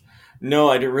is no,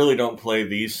 I really don't play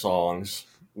these songs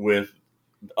with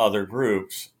other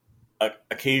groups.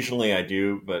 Occasionally I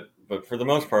do, but for the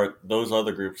most part, those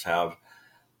other groups have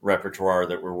repertoire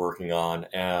that we're working on,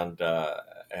 and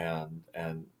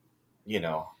you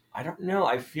know, I don't know.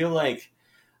 I feel like,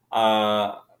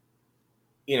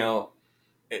 you know,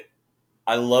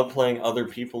 I love playing other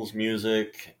people's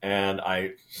music, and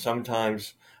I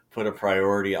sometimes put a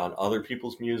priority on other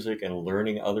people's music and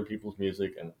learning other people's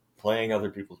music and playing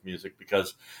other people's music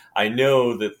because I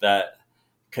know that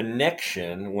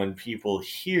connection when people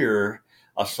hear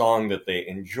a song that they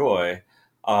enjoy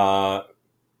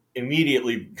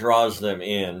immediately draws them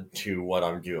in to what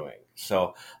I'm doing.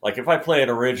 So like if I play an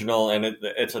original and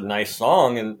it's a nice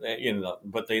song and you know,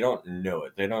 but they don't know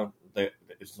it,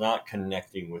 it's not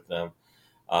connecting with them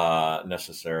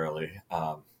necessarily.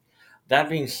 That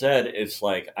being said, it's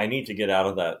like I need to get out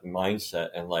of that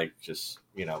mindset and like just,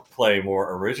 you know, play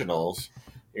more originals,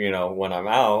 you know, when I'm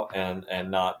out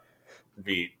and not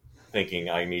be thinking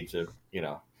I need to, you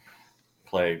know,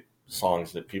 play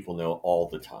songs that people know all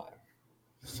the time.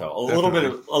 So a little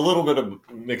bit of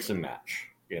mix and match,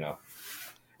 you know.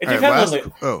 It depends it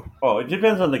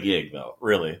depends on the gig though,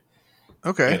 really.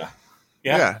 Okay. You know?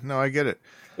 Yeah, no, I get it.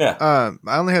 Yeah.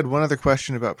 I only had one other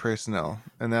question about personnel,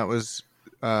 and that was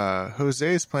Jose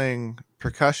is playing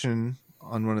percussion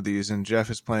on one of these, and Jeff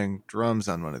is playing drums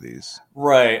on one of these.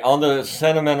 Right. On the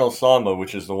Sentimental Samba,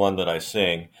 which is the one that I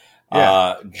sing,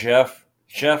 Jeff's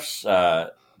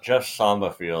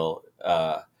samba feel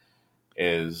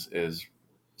is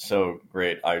so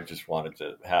great. I just wanted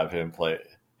to have him play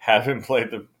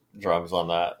the drums on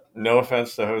that. No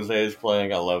offense to Jose's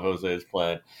playing. I love Jose's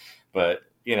playing. But,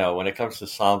 you know, when it comes to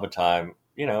samba time,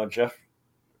 you know, Jeff,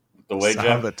 the way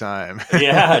samba time.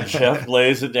 Yeah, Jeff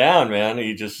lays it down, man.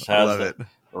 He just has love it.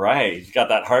 Right. He's got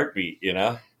that heartbeat, you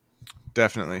know?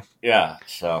 Definitely. Yeah,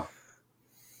 so.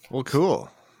 Well, cool.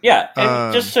 Yeah,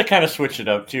 and just to kind of switch it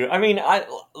up too. I mean,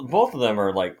 both of them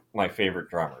are like my favorite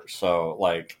drummers. So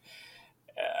like,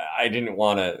 I didn't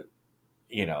want to,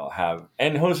 you know, have.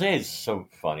 And Jose is so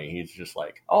funny. He's just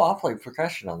like, oh, I'll play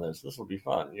percussion on this. This will be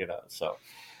fun, you know. So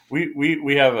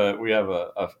we have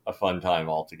a fun time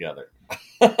all together.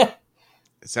 It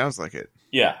sounds like it.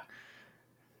 Yeah.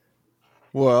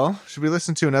 Well, should we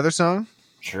listen to another song?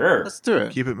 Sure. Let's do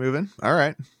it. Keep it moving. All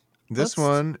right. This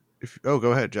one.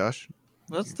 Go ahead, Josh.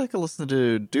 Let's take a listen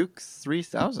to Duke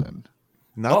 3000.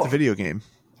 Not the video game.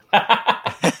 And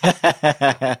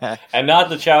not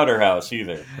the Chowder House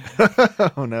either.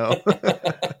 Oh no.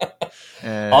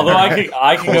 Although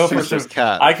I could go for some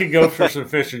cat. I could go for some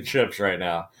fish and chips right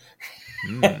now.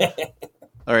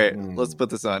 All right, let's put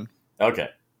this on. Okay.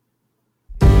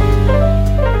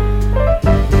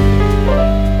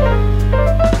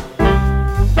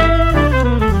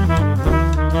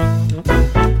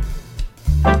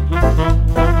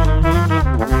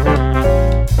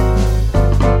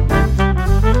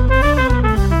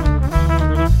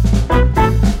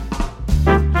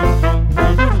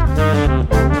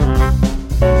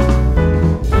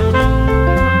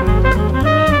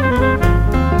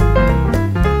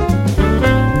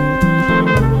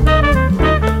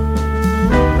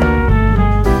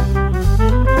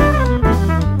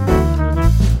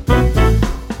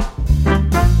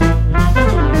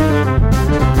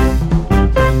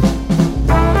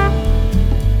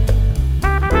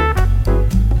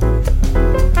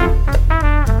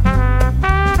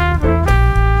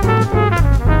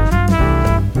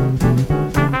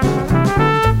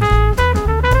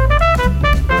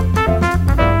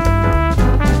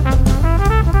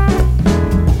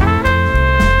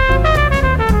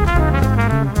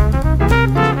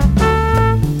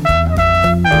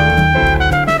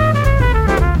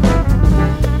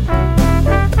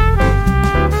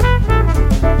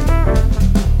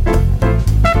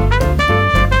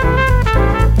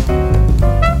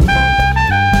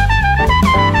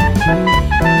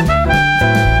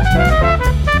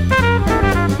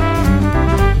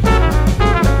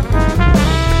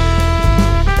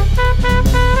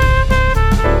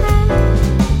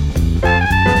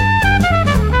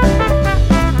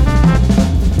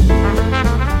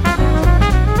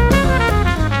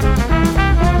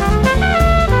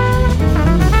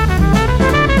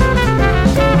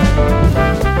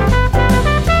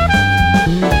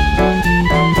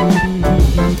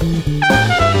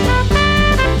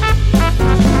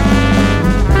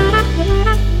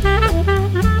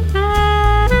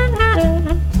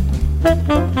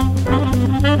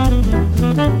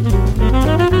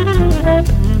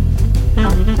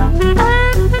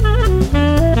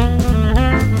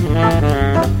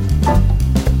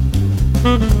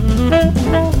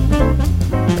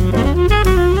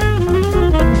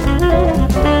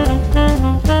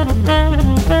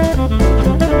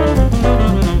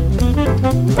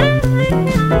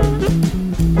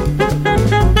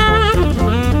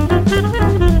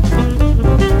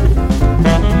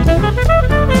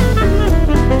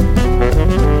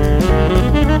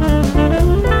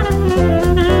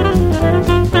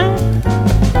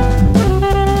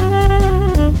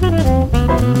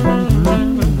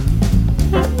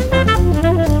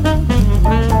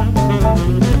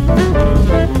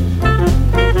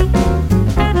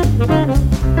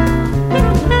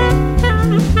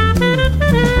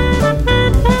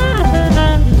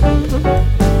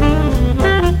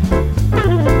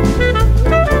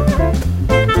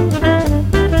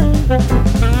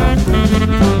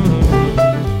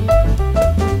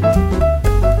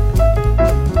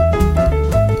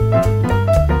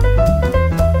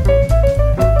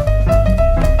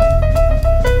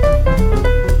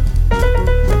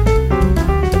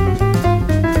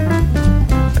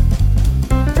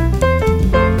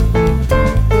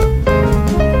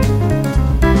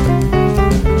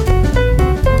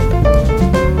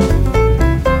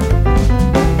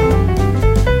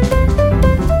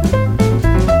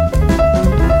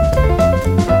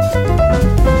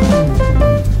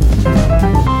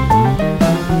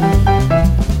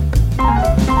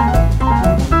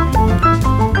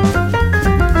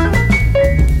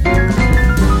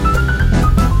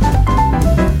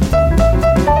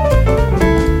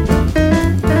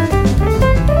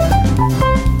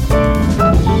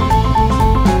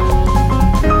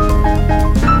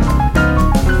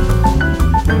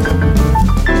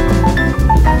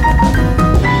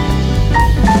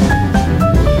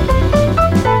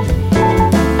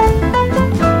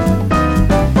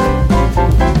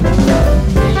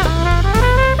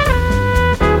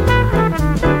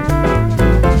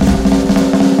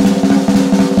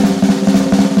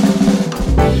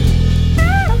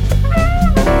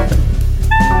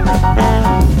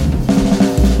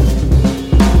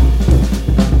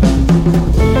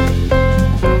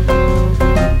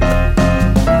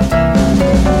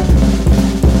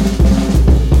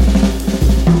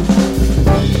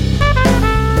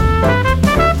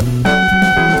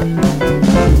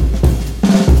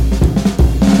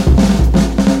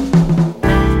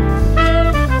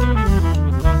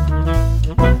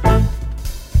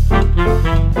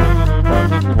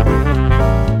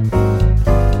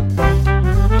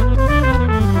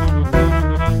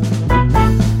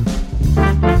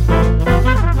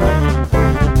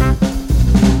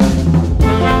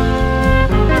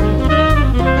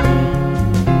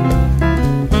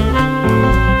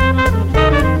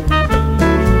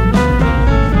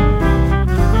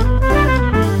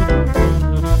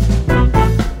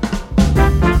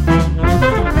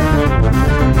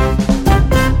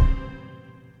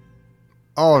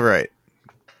 All right.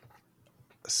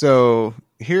 So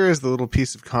here is the little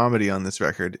piece of comedy on this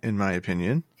record, in my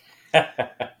opinion.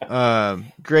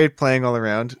 Great playing all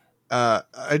around.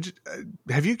 Have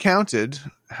you counted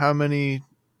how many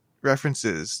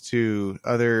references to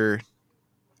other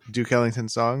Duke Ellington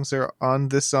songs are on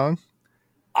this song?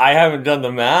 I haven't done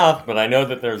the math, but I know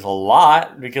that there's a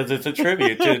lot because it's a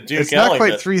tribute to Duke Ellington. It's not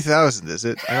quite 3,000, is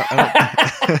it?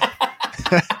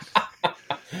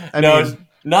 It's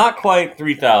not quite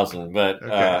 3,000, but...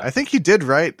 Okay. I think he did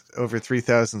write over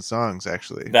 3,000 songs,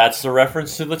 actually. That's the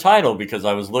reference to the title, because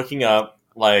I was looking up,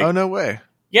 like... Oh, no way.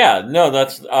 Yeah, no,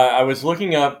 that's... I was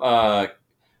looking up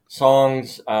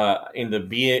songs in the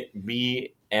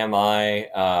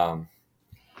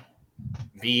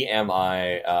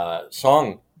BMI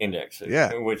song index,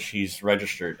 which he's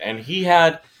registered. And he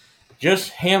had...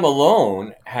 Just him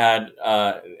alone had...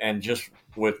 and just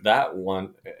with that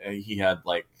one, he had,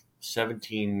 like,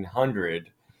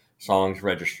 1,700 songs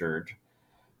registered,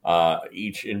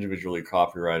 each individually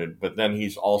copyrighted, but then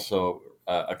he's also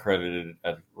accredited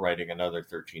at writing another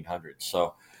 1,300.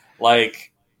 So,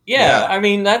 like, I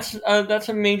mean, that's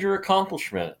a major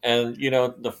accomplishment. And, you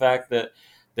know, the fact that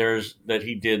that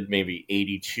he did maybe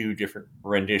 82 different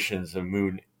renditions of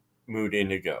Mood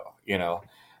Indigo, you know,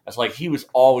 it's like he was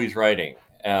always writing.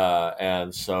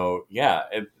 And so,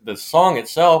 the song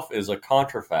itself is a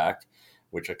contrafact,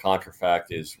 which a contrafact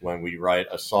is when we write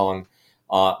a song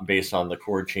based on the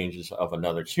chord changes of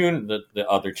another tune. The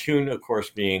other tune, of course,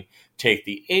 being Take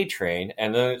the A Train.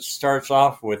 And then it starts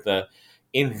off with the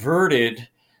inverted...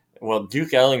 Well,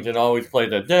 Duke Ellington always played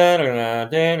the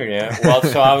da-da-da-da-da. Well,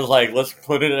 so I was like, let's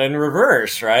put it in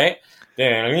reverse, right?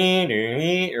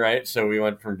 Right? So we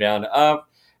went from down to up.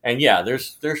 And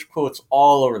there's quotes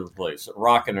all over the place.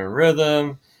 Rockin' and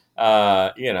Rhythm,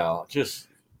 you know, just...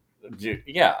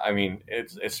 yeah, I mean,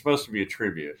 it's supposed to be a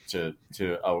tribute to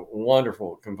a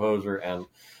wonderful composer and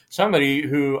somebody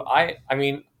who I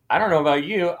mean, I don't know about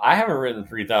you, I haven't written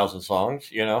 3,000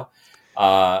 songs, you know,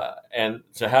 and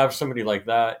to have somebody like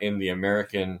that in the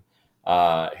American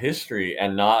history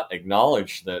and not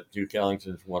acknowledge that Duke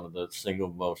Ellington is one of the single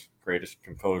most greatest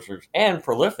composers and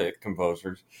prolific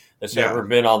composers that's ever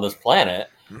been on this planet,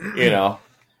 you know.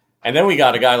 And then we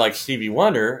got a guy like Stevie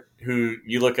Wonder, who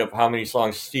you look up how many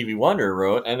songs Stevie Wonder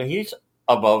wrote, and he's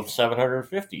above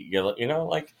 750. You know,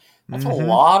 like that's a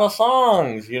lot of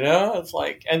songs. You know, it's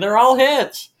like, and they're all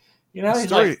hits. You know,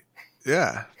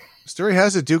 Story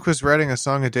has it. Duke was writing a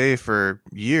song a day for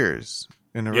years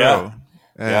in a row,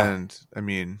 and I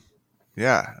mean,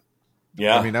 I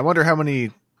mean, I wonder how many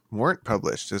weren't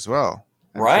published as well.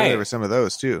 I'm sure there were some of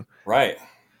those too. Right.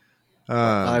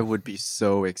 I would be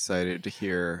so excited to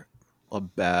hear a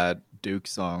bad Duke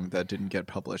song that didn't get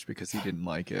published because he didn't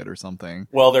like it or something.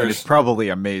 Well, it's probably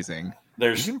amazing.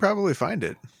 You can probably find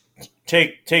it.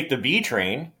 Take the B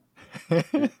Train.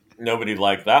 Nobody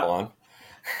liked that one.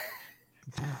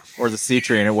 Or the C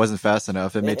Train. It wasn't fast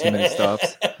enough. It made too many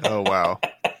stops. Oh wow.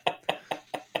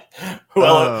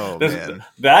 Well,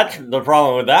 the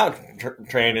problem with that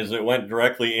train is it went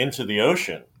directly into the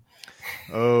ocean.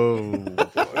 Oh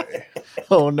boy.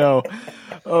 Oh no.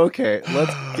 Okay,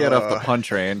 let's get off the pun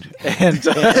train. And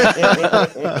so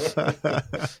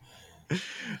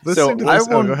I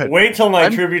won't go ahead. Wait till my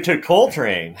tribute to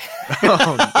Coltrane.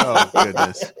 Oh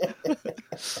goodness.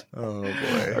 Oh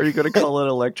boy. Are you going to call it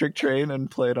Electric Train and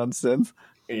play it on synth?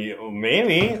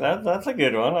 Maybe that's a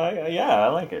good one. I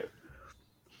like it.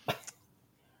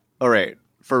 All right,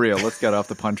 for real. Let's get off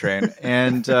the pun train.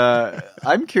 And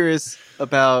I'm curious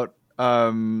about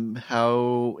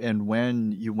how and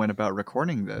when you went about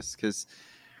recording this, because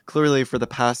clearly for the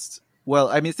past, well,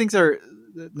 I mean, things are,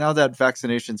 now that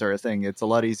vaccinations are a thing, it's a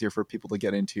lot easier for people to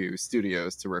get into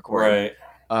studios to record. Right.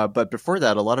 But before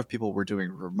that, a lot of people were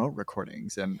doing remote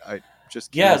recordings, and I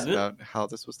just curious about how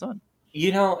this was done.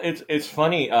 You know, it's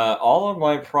funny. All of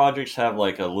my projects have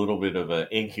like a little bit of an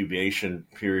incubation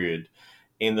period,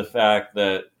 in the fact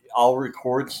that I'll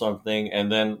record something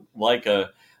and then like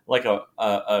a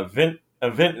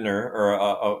vintner or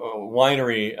a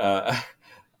winery,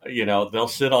 you know, they'll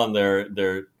sit on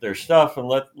their stuff and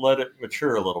let it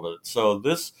mature a little bit. So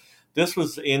this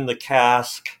was in the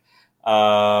cask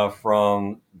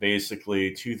from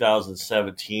basically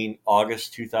 2017,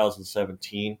 August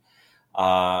 2017.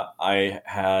 I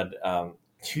had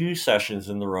 2 sessions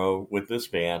in the row with this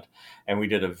band, and we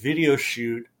did a video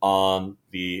shoot on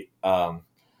the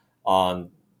on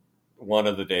one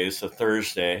of the days, a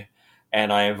Thursday,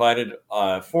 and I invited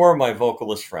 4 of my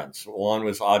vocalist friends. One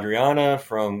was Adriana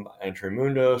from Entre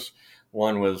Mundos.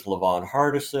 One was Levon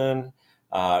Hardison,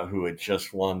 who had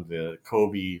just won the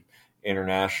Kobe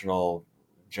International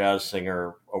Jazz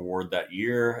Singer Award that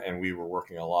year, and we were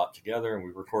working a lot together, and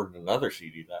we recorded another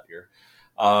CD that year.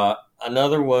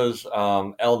 Another was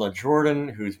Elna Jordan,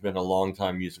 who's been a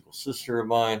longtime musical sister of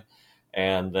mine,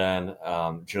 and then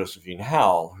Josephine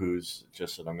Howell, who's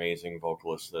just an amazing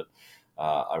vocalist that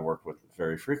I work with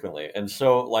very frequently. And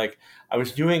so, like, I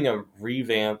was doing a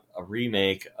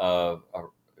remake of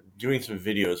doing some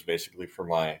videos basically for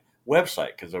my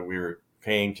website, because we were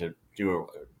paying to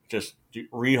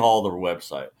rehaul their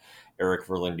website,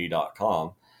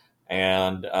 ericverlinde.com.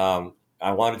 And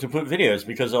I wanted to put videos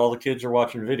because all the kids are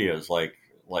watching videos.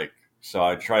 So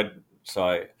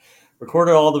I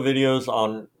recorded all the videos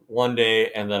on one day,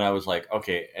 and then I was like,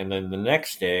 okay. And then the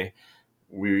next day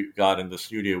we got in the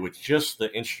studio with just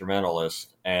the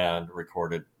instrumentalist and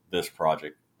recorded this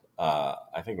project.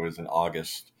 I think it was in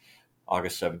August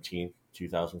 17th,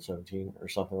 2017 or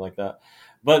something like that.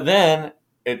 But then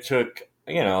it took,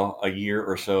 a year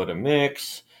or so to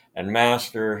mix and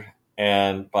master.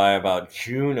 And by about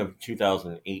June of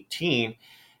 2018,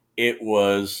 it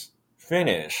was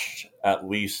finished, at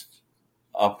least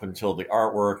up until the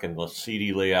artwork and the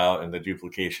CD layout and the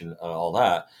duplication and all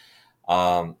that.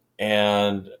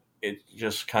 And it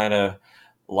just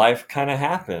life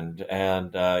happened.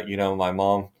 And, my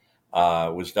mom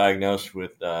was diagnosed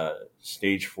with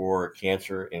stage 4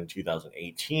 cancer in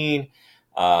 2018.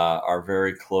 Our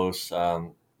very close,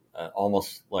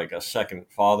 almost like a second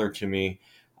father to me,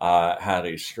 had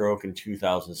a stroke in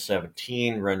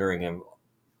 2017, rendering him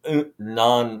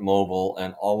non-mobile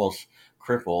and almost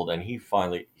crippled. And he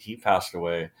passed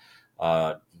away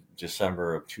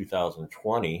December of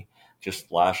 2020,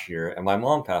 just last year. And my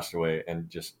mom passed away in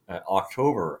just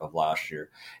October of last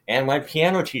year. And my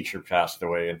piano teacher passed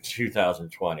away in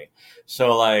 2020.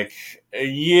 So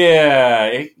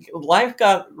life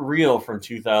got real from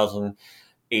 2000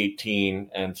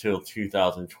 18 until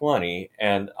 2020.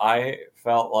 And I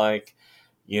felt like,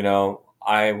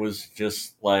 I was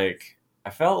just like, I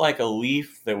felt like a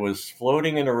leaf that was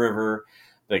floating in a river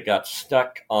that got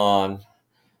stuck on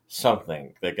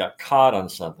something, that got caught on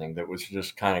something, that was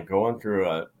just kind of going through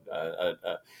a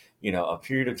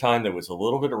period of time that was a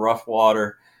little bit of rough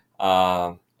water.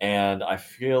 And I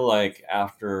feel like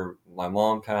after my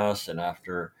mom passed and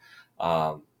after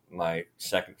my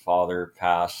second father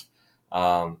passed,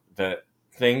 that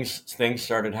things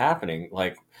started happening.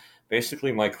 Like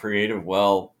basically, my creative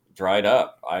well dried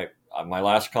up. My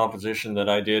last composition that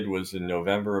I did was in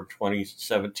November of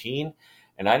 2017,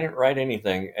 and I didn't write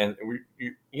anything. And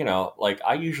like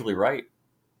I usually write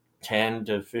 10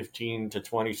 to 15 to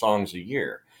 20 songs a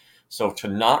year. So to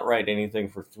not write anything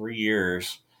for 3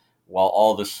 years while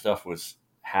all this stuff was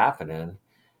happening,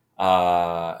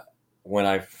 when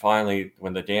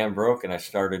the dam broke and I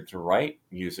started to write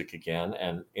music again,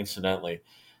 and incidentally,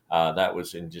 that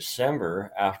was in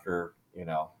December after,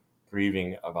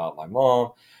 grieving about my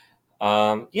mom,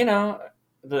 I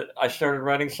started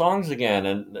writing songs again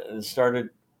and started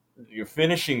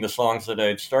finishing the songs that I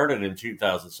had started in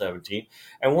 2017.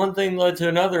 And one thing led to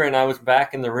another, and I was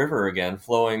back in the river again,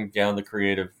 flowing down the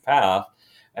creative path.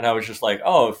 And I was just like,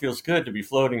 oh, it feels good to be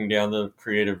floating down the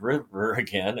creative river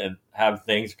again and have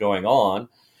things going on.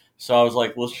 So I was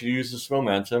like, let's use this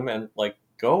momentum and like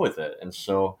go with it. And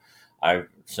so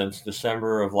since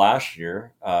December of last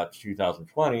year,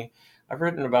 2020, I've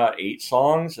written about 8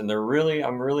 songs, and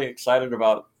I'm really excited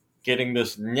about getting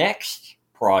this next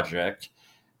project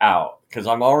out, because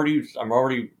I'm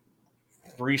already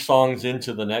 3 songs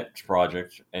into the next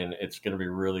project, and it's going to be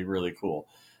really, really cool.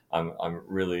 I'm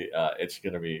really, it's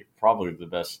going to be probably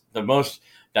the most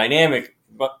dynamic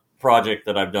project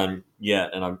that I've done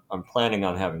yet. And I'm planning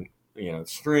on having,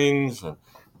 strings and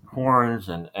horns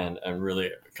and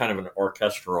really kind of an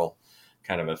orchestral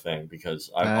kind of a thing, because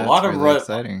a lot of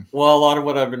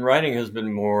what I've been writing has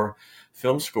been more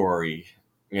film score-y,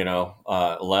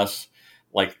 less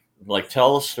like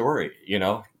tell a story,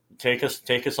 take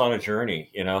us on a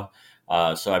journey,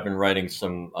 so I've been writing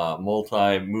some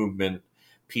multi-movement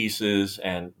pieces,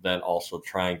 and then also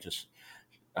trying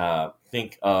to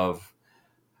think of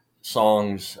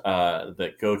songs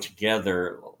that go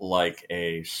together like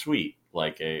a suite,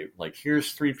 like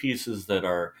here's 3 pieces that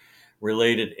are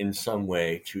related in some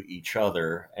way to each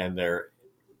other, and they're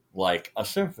like a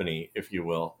symphony, if you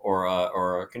will, or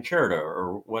a concerto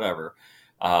or whatever.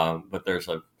 But there's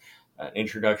an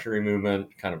introductory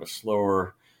movement, kind of a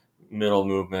slower middle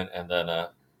movement, and then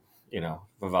a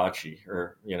vivace,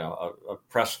 or a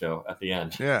presto at the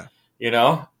end. Yeah.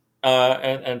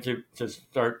 And to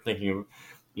start thinking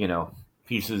of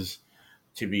pieces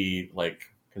to be like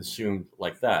consumed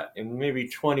like that in maybe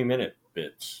 20-minute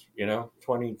bits,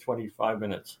 25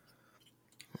 minutes.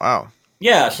 Wow.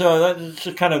 Yeah, so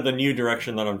that's kind of the new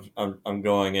direction that I'm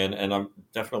going in, and I'm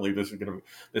definitely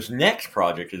this next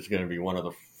project is going to be one of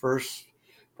the first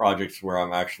projects where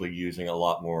I'm actually using a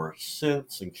lot more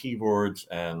synths and keyboards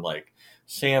and like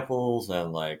samples,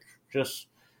 and like just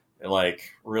like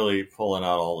really pulling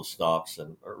out all the stops,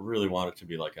 and I really want it to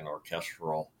be like an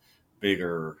orchestral,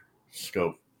 bigger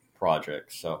scope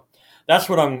project. So that's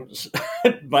what I'm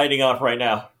biting off right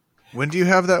now. When do you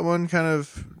have that one kind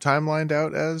of timelined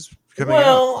out as coming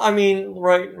out? I mean,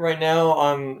 right now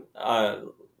I'm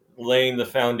laying the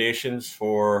foundations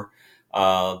for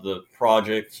the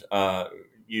project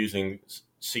using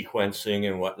sequencing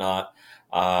and whatnot.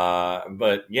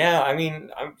 But yeah, I mean,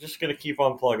 I'm just going to keep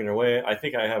on plugging away. I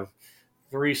think I have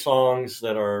 3 songs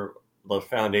that are the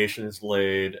foundations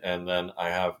laid, and then I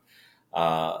have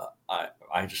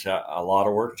I just got a lot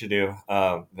of work to do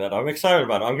that I'm excited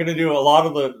about. I'm going to do a lot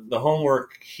of the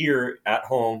homework here at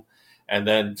home, and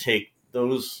then take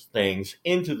those things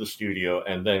into the studio,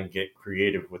 and then get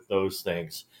creative with those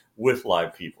things with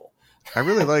live people. I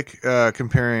really like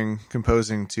comparing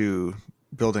composing to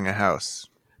building a house.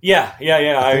 Yeah.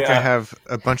 I think I have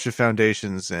a bunch of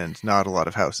foundations and not a lot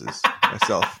of houses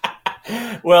myself.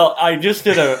 Well, I just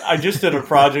did a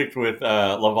project with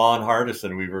Lavon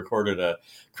Hardison. We recorded a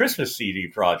Christmas CD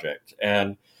project,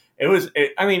 and it was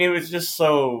just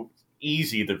so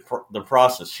easy, the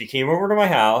process. She came over to my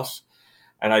house,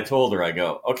 and I told her, I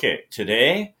go, okay,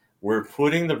 today we're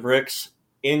putting the bricks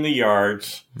in the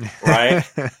yards, right?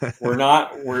 We're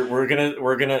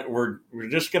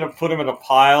just gonna put them in a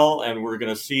pile, and we're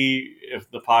gonna see if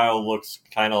the pile looks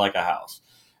kind of like a house.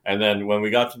 And then when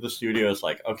we got to the studio, it's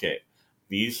like, okay,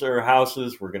 these are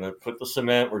houses. We're gonna put the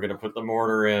cement. We're gonna put the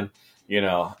mortar in,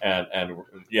 and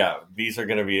yeah, these are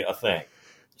gonna be a thing.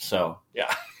 So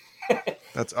yeah,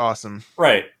 that's awesome.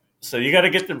 Right. So you got to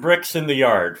get the bricks in the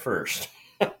yard first.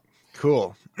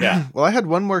 Cool. Yeah. Well, I had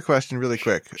one more question really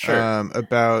quick. Sure.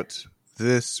 About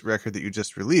this record that you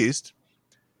just released.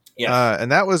 Yes.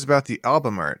 And that was about the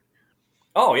album art.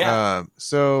 Oh, yeah.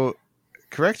 So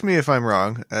correct me if I'm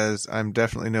wrong, as I'm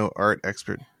definitely no art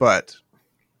expert, but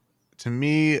to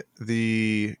me,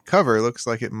 the cover looks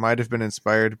like it might have been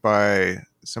inspired by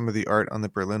some of the art on the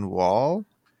Berlin Wall.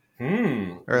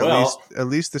 Or at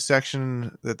least the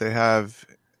section that they have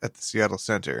at the Seattle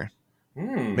Center.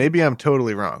 Maybe I'm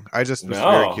totally wrong. I just was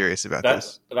very curious about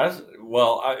this.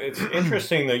 It's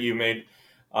interesting that you made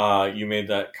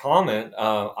that comment.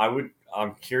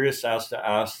 I'm curious as to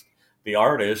ask the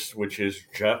artist, which is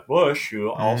Jeff Bush, who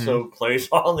also plays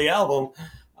on the album.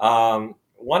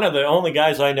 One of the only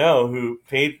guys I know who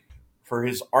paid for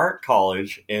his art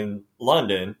college in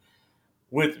London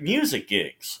with music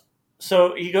gigs.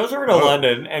 So he goes over to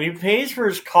London and he pays for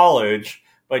his college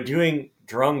by doing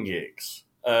drum gigs.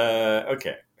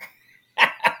 Okay.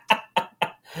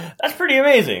 That's pretty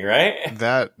amazing, right?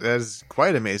 That is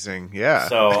quite amazing. Yeah.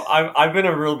 So I've been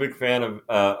a real big fan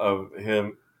of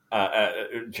him.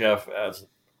 Jeff, as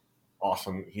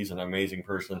awesome. He's an amazing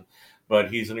person,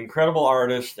 but he's an incredible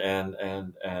artist, and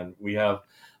we have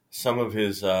some of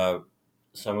his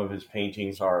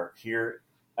paintings are here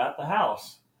at the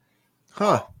house.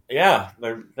 Huh. Yeah,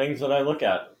 they're things that I look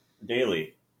at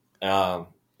daily, and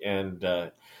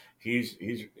he's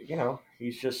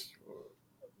just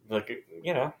like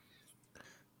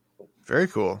very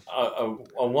cool,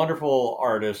 a wonderful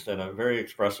artist and a very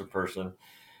expressive person,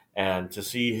 and to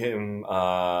see him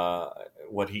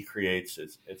what he creates,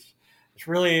 it's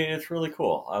really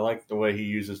cool. I like the way he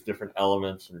uses different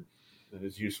elements and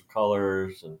his use of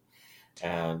colors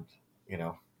and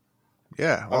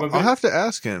Yeah, I'll have to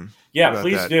ask him. Yeah,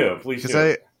 please do. Because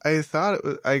I thought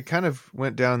I kind of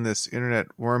went down this internet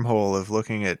wormhole of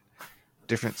looking at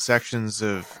different sections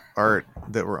of art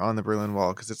that were on the Berlin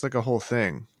Wall, because it's like a whole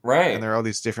thing, right? And there are all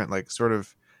these different, like, sort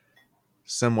of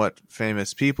somewhat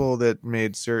famous people that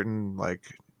made certain,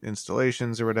 like,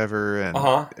 installations or whatever, and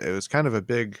it was kind of a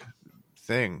big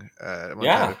thing at one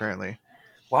time, apparently.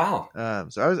 Wow.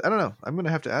 So I don't know. I'm going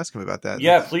to have to ask him about that.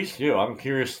 Yeah, please do. I'm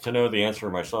curious to know the answer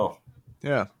myself.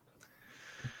 Yeah.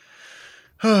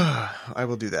 I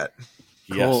will do that.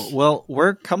 Cool. Yes. Well,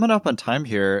 we're coming up on time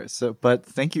here, but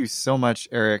thank you so much,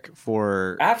 Eric,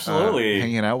 for absolutely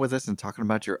hanging out with us and talking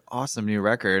about your awesome new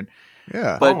record.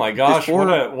 Yeah. But oh my gosh, what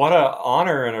a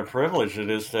honor and a privilege it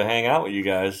is to hang out with you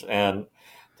guys, and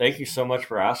thank you so much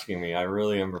for asking me. I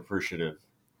really am appreciative.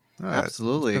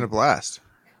 Absolutely. It's been a blast.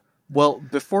 Well,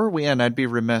 before we end, I'd be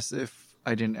remiss if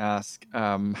I didn't ask,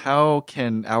 how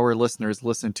can our listeners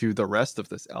listen to the rest of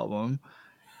this album?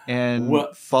 And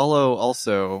follow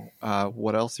also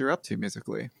what else you're up to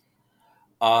musically.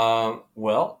 The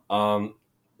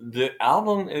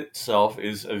album itself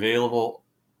is available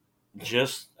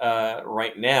just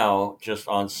right now, just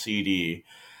on CD.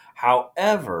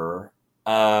 However,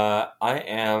 I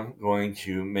am going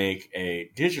to make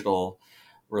a digital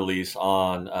release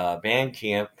on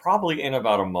Bandcamp probably in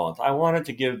about a month. I wanted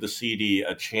to give the CD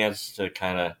a chance to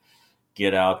kind of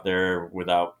get out there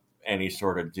without any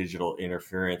sort of digital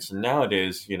interference. And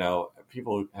nowadays,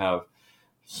 people have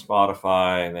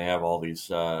Spotify and they have all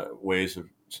these ways of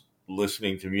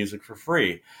listening to music for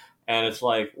free. And it's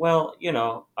like, well,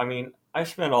 I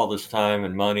spent all this time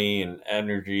and money and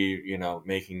energy,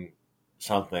 making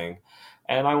something,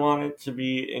 and I want it to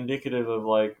be indicative of,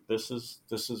 like, this is,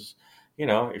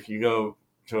 if you go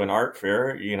to an art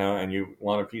fair, and you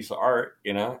want a piece of art,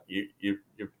 you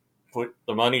put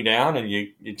the money down and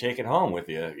you take it home with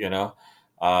you,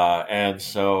 and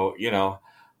so,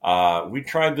 we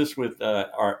tried this with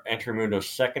our Enter Mundo's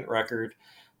second record,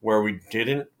 where we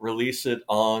didn't release it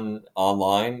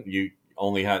online. The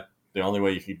only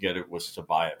way you could get it was to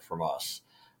buy it from us,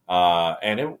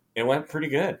 and it went pretty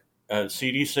good.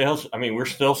 CD sales, we're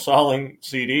still selling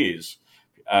CDs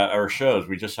at our shows.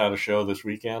 We just had a show this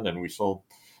weekend and we sold,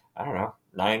 9-10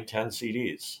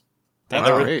 CDs. And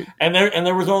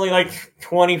there was only like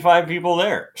 25 people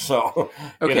there. So,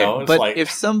 okay, but like,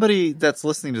 if somebody that's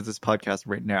listening to this podcast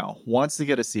right now wants to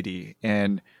get a CD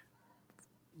and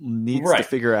needs to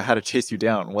figure out how to chase you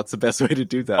down, what's the best way to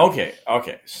do that? Okay.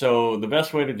 So the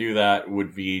best way to do that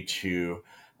would be to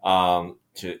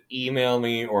email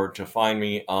me or to find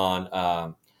me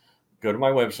on, go to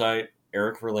my website,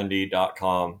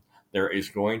 ericverlinde.com. There is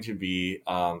going to be,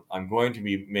 I'm going to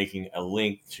be making a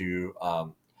link to,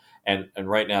 and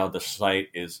right now the site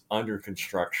is under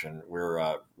construction.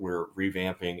 We're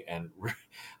revamping, and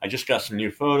I just got some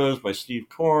new photos by Steve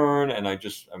Korn, and I'm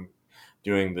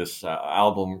doing this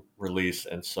album release,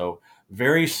 and so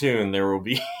very soon there will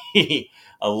be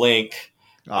a link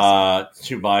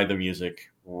to buy the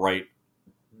music right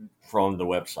from the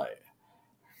website.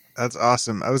 That's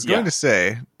awesome. I was going to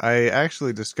say, I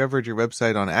actually discovered your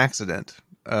website on accident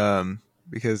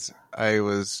because I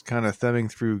was kind of thumbing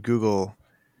through Google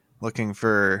looking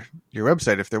for your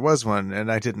website if there was one,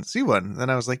 and I didn't see one. Then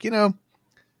I was like, I'm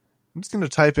just going to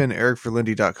type in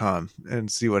ericverlindy.com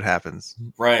and see what happens.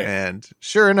 Right. And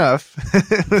sure enough,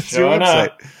 it's your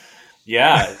website.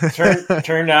 Yeah. It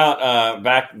turned out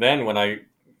back then when I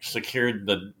secured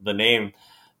the name,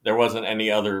 there wasn't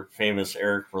any other famous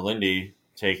Eric Verlinde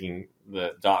taking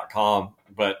the .com,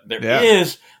 but there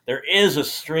is a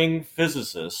string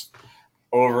physicist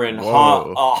over in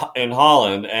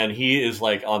Holland, and he is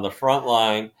like on the front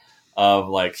line of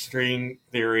like string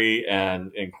theory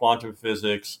and quantum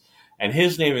physics, and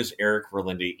his name is Erik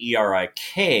Verlinde, Erik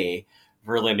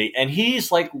Verlinde, and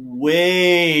he's like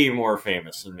way more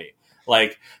famous than me,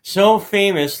 like so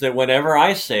famous that whenever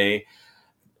I say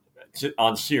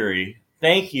on Siri,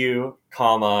 "Thank you,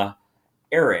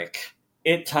 Eric,"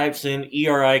 it types in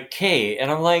Erik,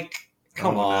 and I'm like,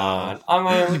 come on.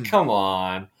 Come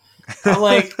on. I'm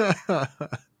like,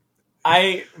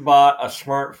 I bought a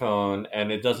smartphone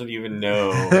and it doesn't even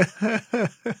know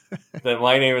that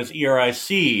my name is Eric.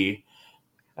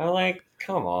 I'm like,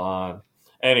 come on.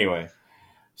 Anyway,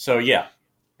 so yeah,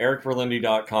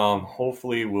 ericverlindy.com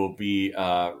hopefully will be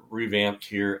revamped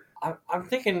here. I'm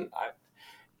thinking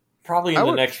probably in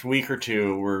the next week or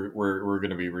two we're going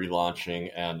to be relaunching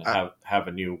and have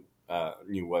a new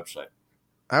website.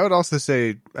 I would also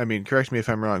say, I mean, correct me if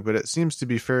I'm wrong, but it seems to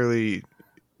be fairly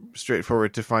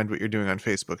straightforward to find what you're doing on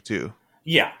Facebook too.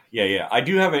 Yeah. I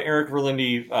do have an Erik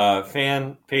Verlinde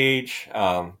fan page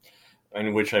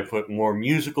in which I put more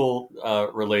musical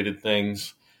related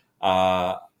things.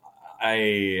 And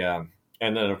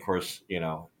then of course,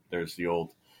 there's the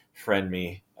old friend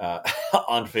me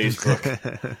on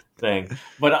Facebook thing.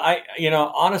 But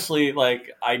honestly, like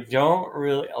I don't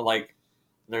really like.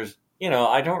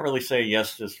 I don't really say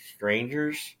yes to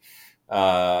strangers.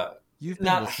 You've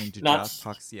been listening to Jazz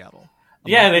Talk Seattle.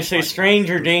 Yeah, they say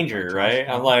stranger danger, right?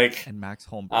 I'm like, and Max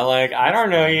Holmberg. I'm like, I don't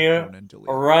know you.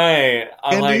 Right.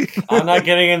 I'm like, I'm not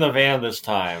getting in the van this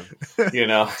time.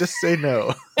 Just say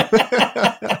no.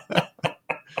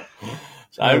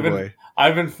 So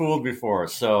I've been fooled before.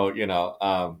 So,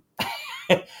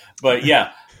 but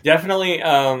yeah, definitely,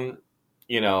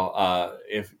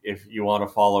 if you want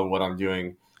to follow what I'm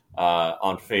doing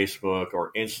on Facebook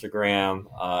or Instagram,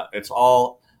 it's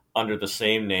all under the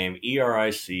same name,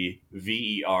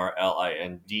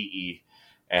 EricVerlinde,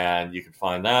 and you can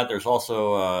find that. There's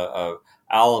also a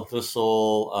Owl and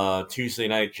Thistle Tuesday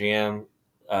Night Jam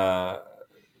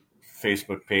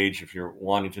Facebook page if you're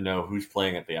wanting to know who's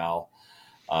playing at the Owl,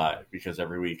 because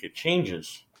every week it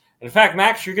changes. In fact,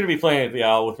 Max, you're going to be playing at the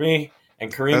Owl with me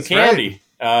and Kareem Candy.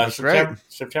 Right.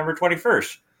 September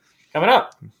 21st, coming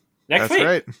up next week.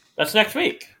 Right. That's next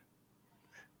week.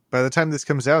 By the time this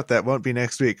comes out, that won't be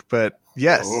next week, but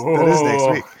yes, that is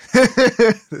next week.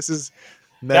 This is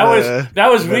that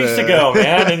was weeks ago,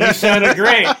 man, and you sounded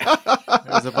great.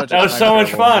 That was so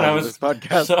much fun. I was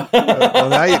podcast. Well,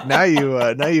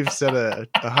 now you've set a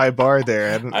high bar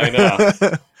there. I know.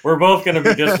 We're both going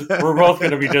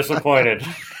to be disappointed.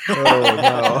 Oh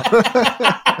no.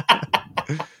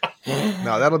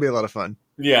 No, that'll be a lot of fun.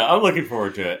 Yeah, I'm looking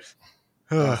forward to it.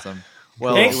 Awesome.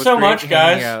 Well, thanks so much,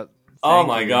 guys. Oh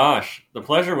my gosh, the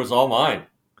pleasure was all mine.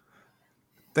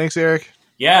 Thanks, Eric.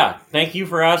 Yeah, thank you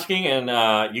for asking, and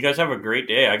you guys have a great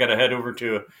day. I got to head over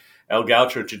to El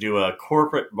Gaucho to do a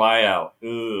corporate buyout.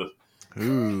 Ugh.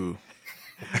 Ooh.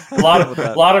 a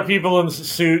lot of people in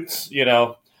suits,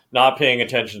 not paying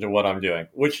attention to what I'm doing,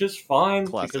 which is fine.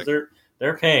 Classic. Because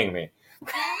they're paying me.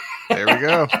 There we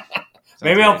go.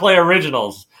 Maybe I'll play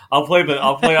originals. I'll play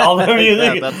all the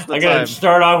music. I'm gonna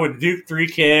start off with Duke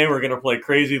 3K. We're gonna play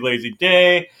Crazy Lazy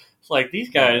Day. It's like these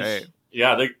guys.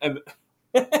 Yeah,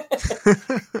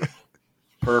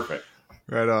 perfect.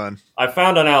 Right on. I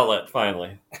found an outlet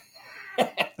finally. All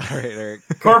right, Eric.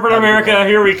 Corporate America,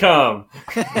 here we come.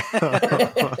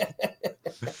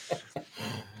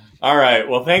 All right.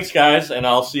 Well, thanks, guys, and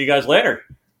I'll see you guys later.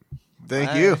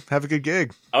 Thank you. Have a good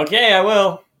gig. Okay, I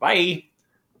will. Bye.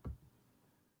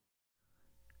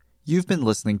 You've been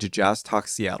listening to Jazz Talk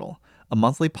Seattle, a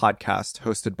monthly podcast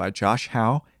hosted by Josh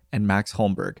Howe and Max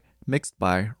Holmberg, mixed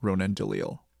by Ronan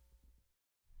DeLille.